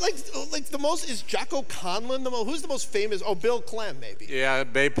 like the most, is Jocko Conlon the most? Who's the most famous? Oh, Bill Clem, maybe. Yeah,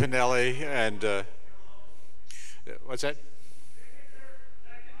 Babe Pinelli and what's that?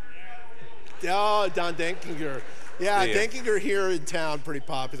 Oh, Don Denkinger. Yeah, Denkinger here in town, pretty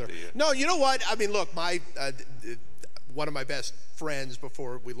popular. No, you know what? I mean, look, one of my best friends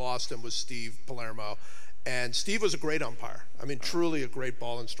before we lost him was Steve Palermo, And Steve was a great umpire. I mean, truly a great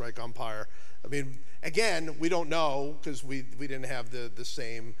ball and strike umpire. I mean, again, we don't know because we didn't have the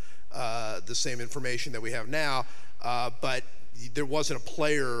same information that we have now. But there wasn't a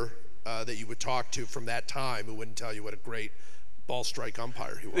player that you would talk to from that time who wouldn't tell you what a great ball strike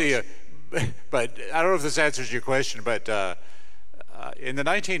umpire he was. But I don't know if this answers your question, but in the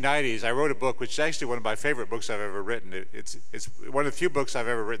 1990s, I wrote a book, which is actually one of my favorite books I've ever written. It's one of the few books I've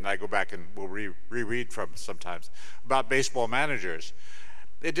ever written I go back and will reread from sometimes, about baseball managers.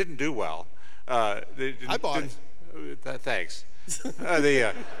 It didn't do well. I bought it. Thanks.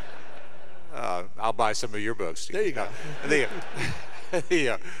 I'll buy some of your books. There you go.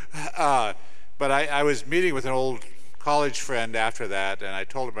 But I was meeting with an old college friend after that, and I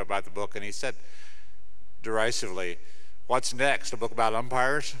told him about the book, and he said derisively, "What's next? A book about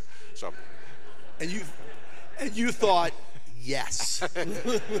umpires?" So, and you thought, yes.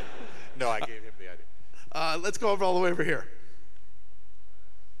 No, I gave him the idea. Let's go all the way over here.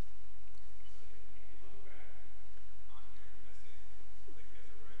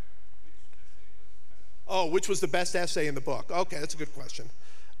 Oh, which was the best essay in the book? Okay, that's a good question.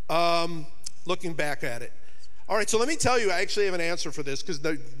 Looking back at it. All right, so let me tell you, I actually have an answer for this because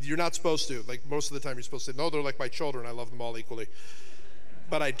you're not supposed to. Like most of the time you're supposed to say, no, they're like my children. I love them all equally.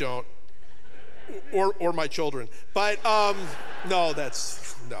 But I don't. Or my children. But no.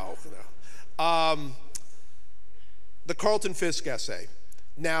 The Carlton Fisk essay.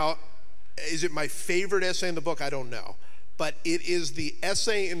 Now, is it my favorite essay in the book? I don't know. But it is the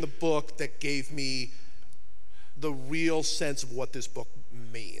essay in the book that gave me the real sense of what this book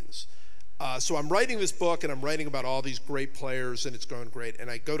means. So I'm writing this book, and I'm writing about all these great players, and it's going great. And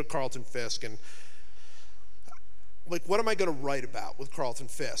I go to Carlton Fisk, and like, what am I going to write about with Carlton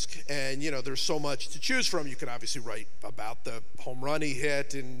Fisk? And, you know, there's so much to choose from. You can obviously write about the home run he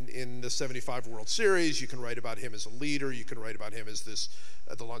hit in the 75 World Series. You can write about him as a leader. You can write about him as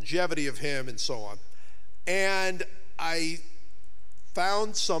the longevity of him, and so on. And I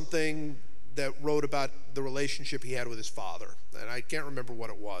found something that wrote about the relationship he had with his father. And I can't remember what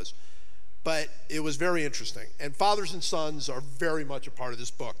it was. But it was very interesting. And fathers and sons are very much a part of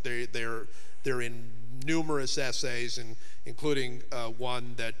this book. They're in numerous essays, and including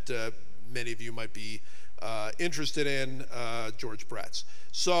one that many of you might be interested in, George Brett's.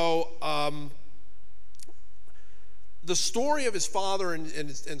 So the story of his father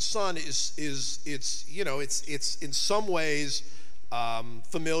and son is it's in some ways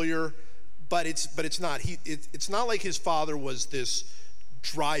familiar, but it's not. It's not like his father was this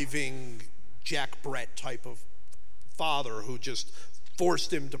driving Jack Brett type of father who just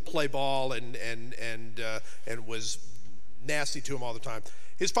forced him to play ball and was nasty to him all the time.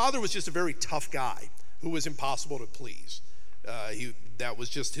 His father was just a very tough guy who was impossible to please. That was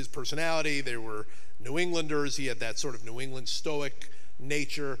just his personality. They were New Englanders. He had that sort of New England stoic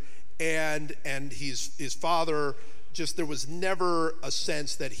nature, and his father, just, there was never a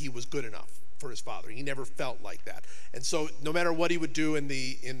sense that he was good enough for his father. He never felt like that. And so no matter what he would do in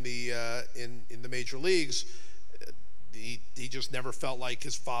the major leagues, he just never felt like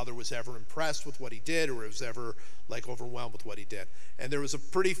his father was ever impressed with what he did, or was ever like overwhelmed with what he did. And there was a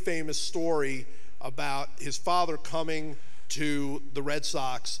pretty famous story about his father coming to the Red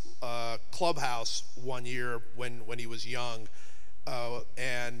Sox clubhouse one year when he was young,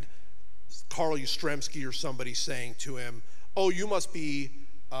 and Carl Yastrzemski or somebody saying to him, "Oh, you must be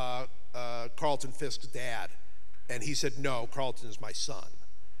Carlton Fisk's dad." And he said, "No, Carlton is my son,"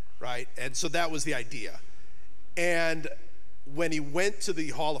 right? And so that was the idea. And when he went to the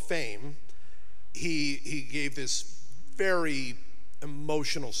Hall of Fame, he gave this very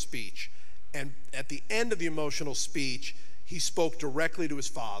emotional speech. And at the end of the emotional speech, he spoke directly to his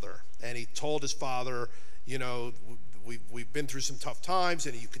father. And he told his father, you know, we've been through some tough times,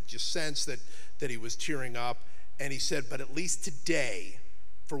 and you could just sense that he was tearing up. And he said, "But at least today,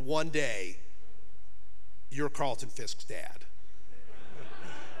 for one day, you're Carlton Fisk's dad."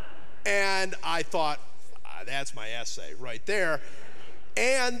 And I thought, that's my essay right there.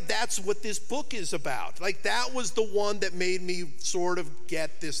 And that's what this book is about. Like, that was the one that made me sort of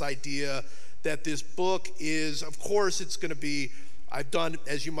get this idea that this book is, of course, it's going to be, I've done,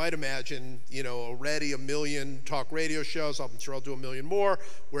 as you might imagine, you know, already 1 million talk radio shows. I'm sure I'll do 1 million more,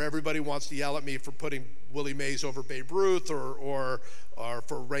 where everybody wants to yell at me for putting Willie Mays over Babe Ruth, or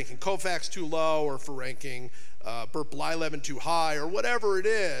for ranking Koufax too low, or for ranking Burt Blyleven too high, or whatever it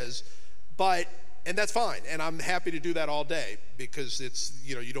is. And that's fine, and I'm happy to do that all day, because it's,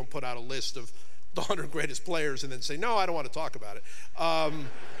 you know, you don't put out a list of the 100 greatest players and then say, no, I don't want to talk about it.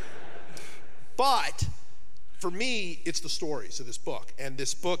 But for me, it's the stories of this book, and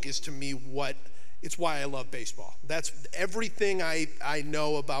this book is, to me, what it's why I love baseball. That's everything I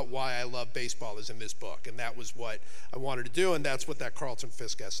know about why I love baseball is in this book, and that was what I wanted to do, and that's what that Carlton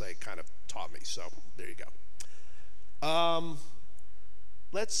Fisk essay kind of taught me. So there you go.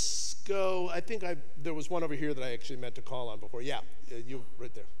 Let's go. I think there was one over here that I actually meant to call on before. Yeah, you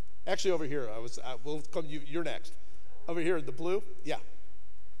right there. Actually, over here. We'll come. You're next. Over here in the blue. Yeah.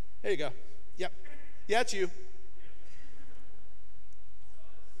 There you go. Yep. Yeah, it's you.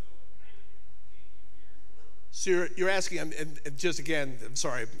 So you're asking, and just again, I'm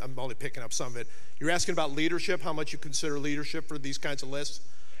sorry, I'm only picking up some of it. You're asking about leadership, how much you consider leadership for these kinds of lists?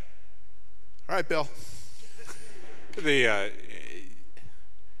 All right, Bill.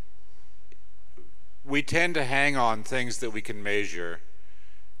 We tend to hang on things that we can measure,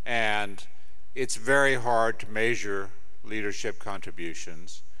 and it's very hard to measure leadership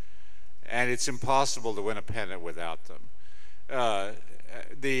contributions, and it's impossible to win a pennant without them.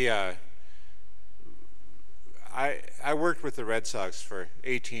 I worked with the Red Sox for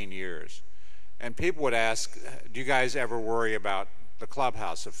 18 years, and people would ask, do you guys ever worry about the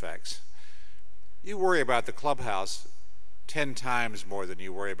clubhouse effects? You worry about the clubhouse 10 times more than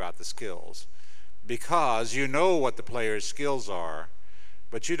you worry about the skills, because you know what the players' skills are,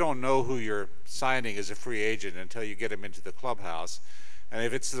 but you don't know who you're signing as a free agent until you get him into the clubhouse. And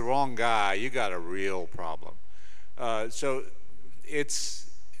if it's the wrong guy, you got a real problem. So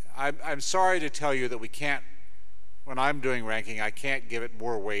I'm sorry to tell you that we can't, when I'm doing ranking, I can't give it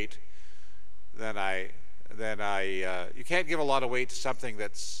more weight than you can't give a lot of weight to something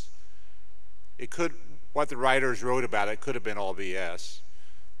what the writers wrote about it could have been all BS.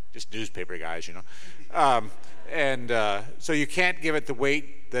 Just newspaper guys, you know. So you can't give it the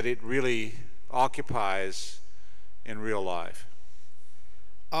weight that it really occupies in real life.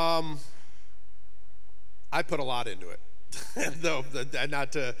 I put a lot into it, though,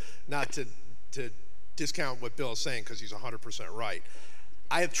 not to discount what Bill is saying, because he's 100% right.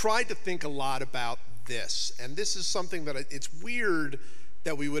 I have tried to think a lot about this, and this is something that it's weird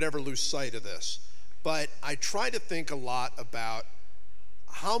that we would ever lose sight of this, but I try to think a lot about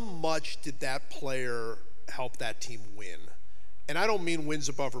how much did that player help that team win? And I don't mean wins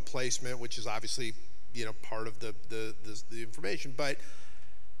above replacement, which is obviously, you know, part of the information, but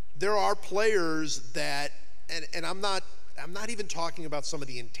there are players that, and I'm not even talking about some of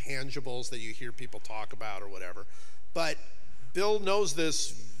the intangibles that you hear people talk about or whatever, but Bill knows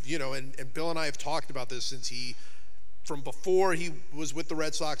this, you know, and Bill and I have talked about this from before he was with the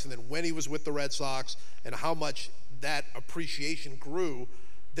Red Sox and then when he was with the Red Sox, and how much that appreciation grew.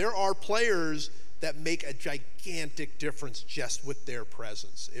 There are players that make a gigantic difference just with their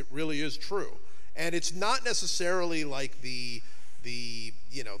presence. It really is true. And it's not necessarily like the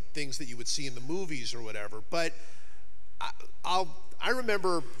you know, things that you would see in the movies or whatever, but I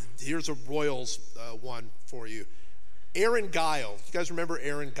remember, here's a Royals one for you. Aaron Guile. You guys remember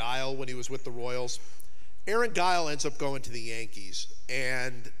Aaron Guile when he was with the Royals? Aaron Guile ends up going to the Yankees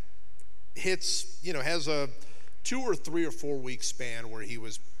and has a 2 or 3 or 4 week span where he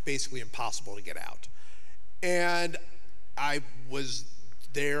was basically impossible to get out. And I was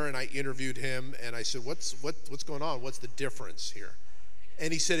there and I interviewed him and I said, what's going on? What's the difference here?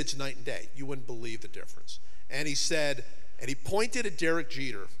 And he said, it's night and day. You wouldn't believe the difference. And he said, and he pointed at Derek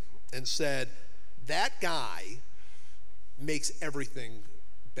Jeter and said, that guy makes everything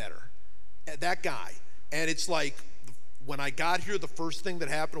better. That guy. And it's like, when I got here, the first thing that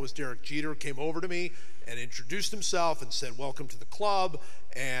happened was Derek Jeter came over to me and introduced himself and said, welcome to the club,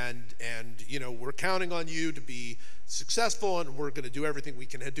 and you know, we're counting on you to be successful, and we're going to do everything we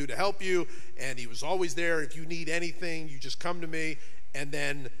can do to help you. And he was always there. If you need anything, you just come to me. And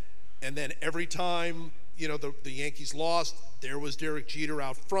then every time, you know, the Yankees lost, there was Derek Jeter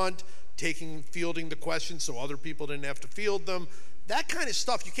out front fielding the questions so other people didn't have to field them. That kind of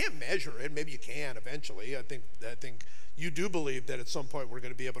stuff, you can't measure it. Maybe you can eventually. I think you do believe that at some point we're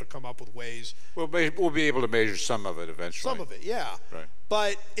going to be able to come up with ways. We'll be able to measure some of it eventually. Some of it, yeah. Right.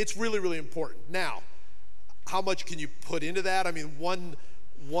 But it's really, really important. Now, how much can you put into that? I mean, one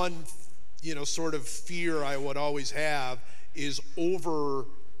you know, sort of fear I would always have is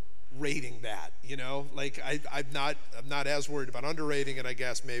overrating that. You know, like I'm not as worried about underrating it, I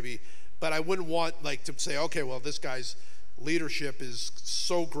guess, maybe. But I wouldn't want like to say, okay, well, this guy's leadership is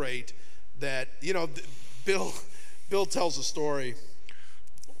so great that, you know, Bill tells a story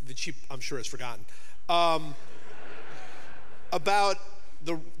that I'm sure has forgotten about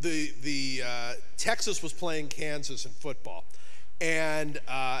the Texas was playing Kansas in football, and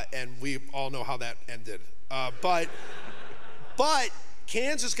we all know how that ended. But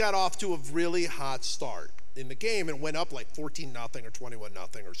Kansas got off to a really hot start, in the game, and went up like 14-0 or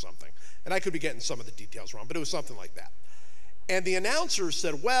 21-0 or something. And I could be getting some of the details wrong, but it was something like that. And the announcer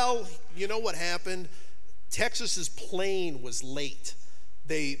said, well, you know what happened? Texas's plane was late.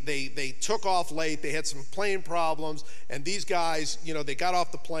 They took off late. They had some plane problems, and these guys, you know, they got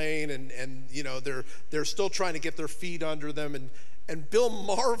off the plane, and you know, they're still trying to get their feet under them. And Bill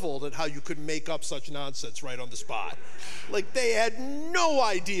marveled at how you could make up such nonsense right on the spot. Like, they had no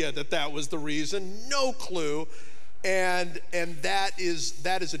idea that was the reason, no clue, and that is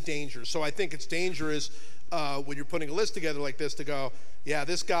a danger. So I think it's dangerous when you're putting a list together like this to go, yeah,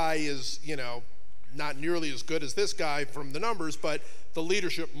 this guy is, you know, not nearly as good as this guy from the numbers, but the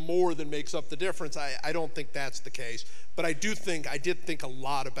leadership more than makes up the difference. I don't think that's the case. But I did think a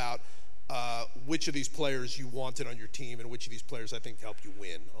lot about which of these players you wanted on your team and which of these players I think helped you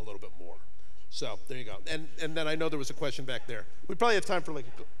win a little bit more. So there you go. And then I know there was a question back there. We probably have time for like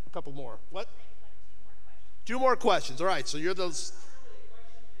a couple more. What? 2 more questions. All right, so you're those.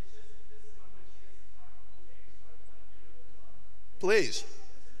 Please.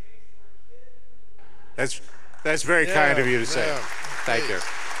 That's very kind of you to say. Thank you.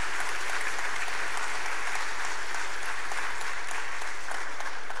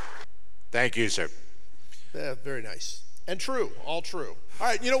 Thank you, sir. Yeah, very nice. And true, all true. All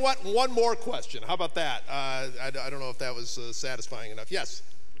right, you know what? One more question. How about that? I don't know if that was satisfying enough. Yes?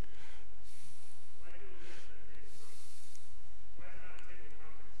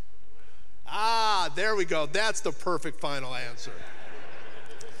 There we go. That's the perfect final answer.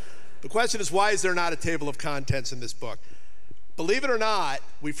 The question is, why is there not a table of contents in this book? Believe it or not,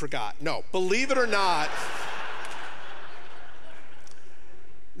 we forgot. No, believe it or not,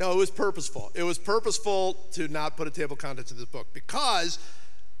 no, it was purposeful. It was purposeful to not put a table of contents in this book because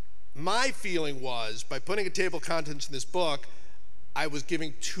my feeling was by putting a table of contents in this book, I was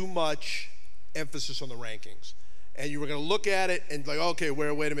giving too much emphasis on the rankings. And you were going to look at it and like, okay,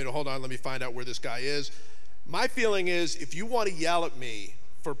 wait a minute, hold on, let me find out where this guy is. My feeling is if you want to yell at me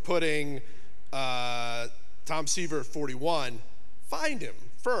for putting Tom Seaver at 41, find him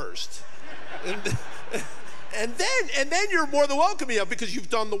first. And then you're more than welcome to because you've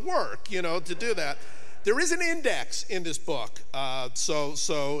done the work, you know, to do that. There is an index in this book.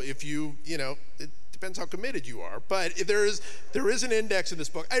 So if you know, it depends how committed you are. But if there is an index in this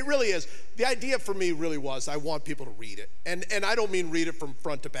book. It really is. The idea for me really was I want people to read it. And I don't mean read it from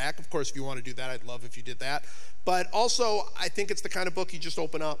front to back. Of course, if you want to do that, I'd love if you did that. But also, I think it's the kind of book you just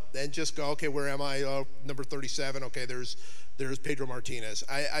open up and just go, okay, where am I? Oh, number 37. Okay, there's Pedro Martinez.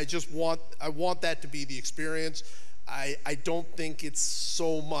 I want that to be the experience. I don't think it's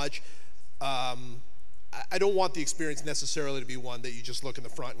so much. I don't want the experience necessarily to be one that you just look in the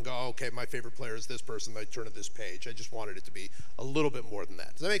front and go, okay, my favorite player is this person. I turn to this page. I just wanted it to be a little bit more than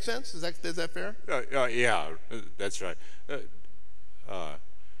that. Does that make sense? Is that fair? Yeah, that's right.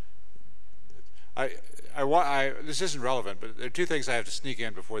 This isn't relevant, but there are 2 things I have to sneak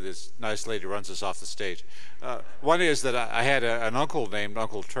in before this nice lady runs us off the stage. One is that I had an uncle named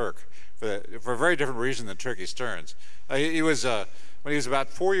Uncle Turk for a very different reason than Turkey Stearns. He was when he was about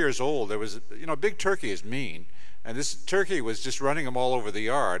 4 years old. There was, you know, a big turkey is mean, and this turkey was just running him all over the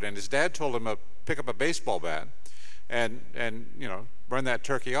yard. And his dad told him to pick up a baseball bat and you know, run that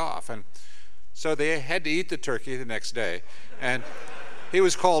turkey off. And so they had to eat the turkey the next day, and he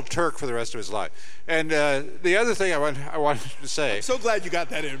was called Turk for the rest of his life. And the other thing I wanted to say. I'm so glad you got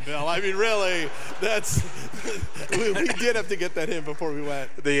that in, Bill. I mean, really, that's we did have to get that in before we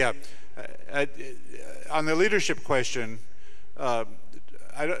went. On the leadership question,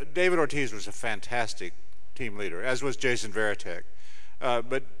 David Ortiz was a fantastic team leader, as was Jason Varitek.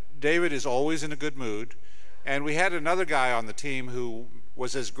 But David is always in a good mood. And we had another guy on the team who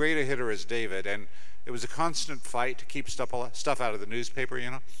was as great a hitter as David, and it was a constant fight to keep stuff out of the newspaper,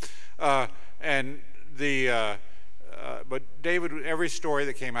 you know. But David, every story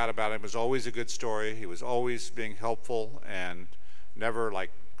that came out about him was always a good story. He was always being helpful and never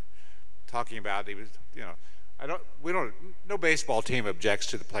like talking about. He was, you know, no baseball team objects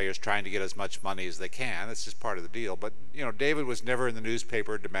to the players trying to get as much money as they can. That's just part of the deal. But you know, David was never in the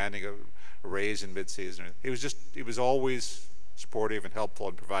newspaper demanding a raise in midseason. He was always supportive and helpful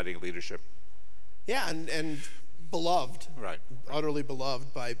in providing leadership. Yeah, and beloved, right? Utterly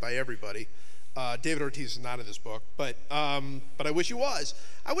beloved by everybody. David Ortiz is not in this book, but I wish he was.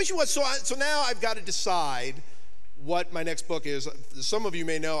 I wish he was. So now I've got to decide what my next book is. Some of you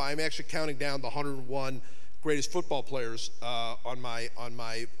may know I'm actually counting down the 101 greatest football players on my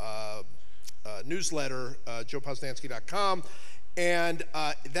newsletter, joeposnanski.com, and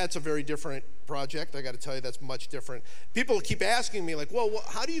that's a very different project. I got to tell you, that's much different. People keep asking me like, well,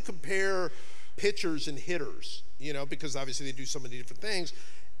 how do you compare pitchers and hitters, you know, because obviously they do so many different things.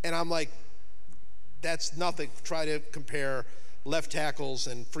 And I'm like, that's nothing. Try to compare left tackles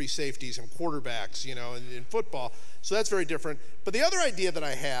and free safeties and quarterbacks, you know, in football. So that's very different. But the other idea that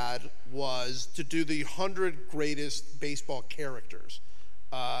I had was to do the 100 greatest baseball characters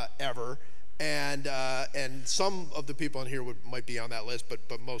ever. And some of the people in here might be on that list, but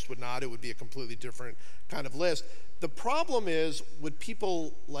most would not. It would be a completely different kind of list. The problem is, would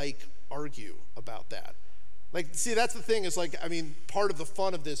people like argue about that? Like, see, that's the thing is, like, I mean, part of the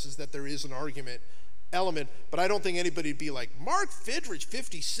fun of this is that there is an argument element, but I don't think anybody'd be like, Mark Fidrych,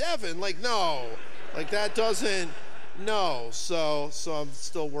 57, like, no, like that doesn't, no. So I'm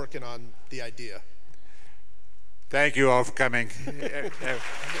still working on the idea. Thank you all for coming.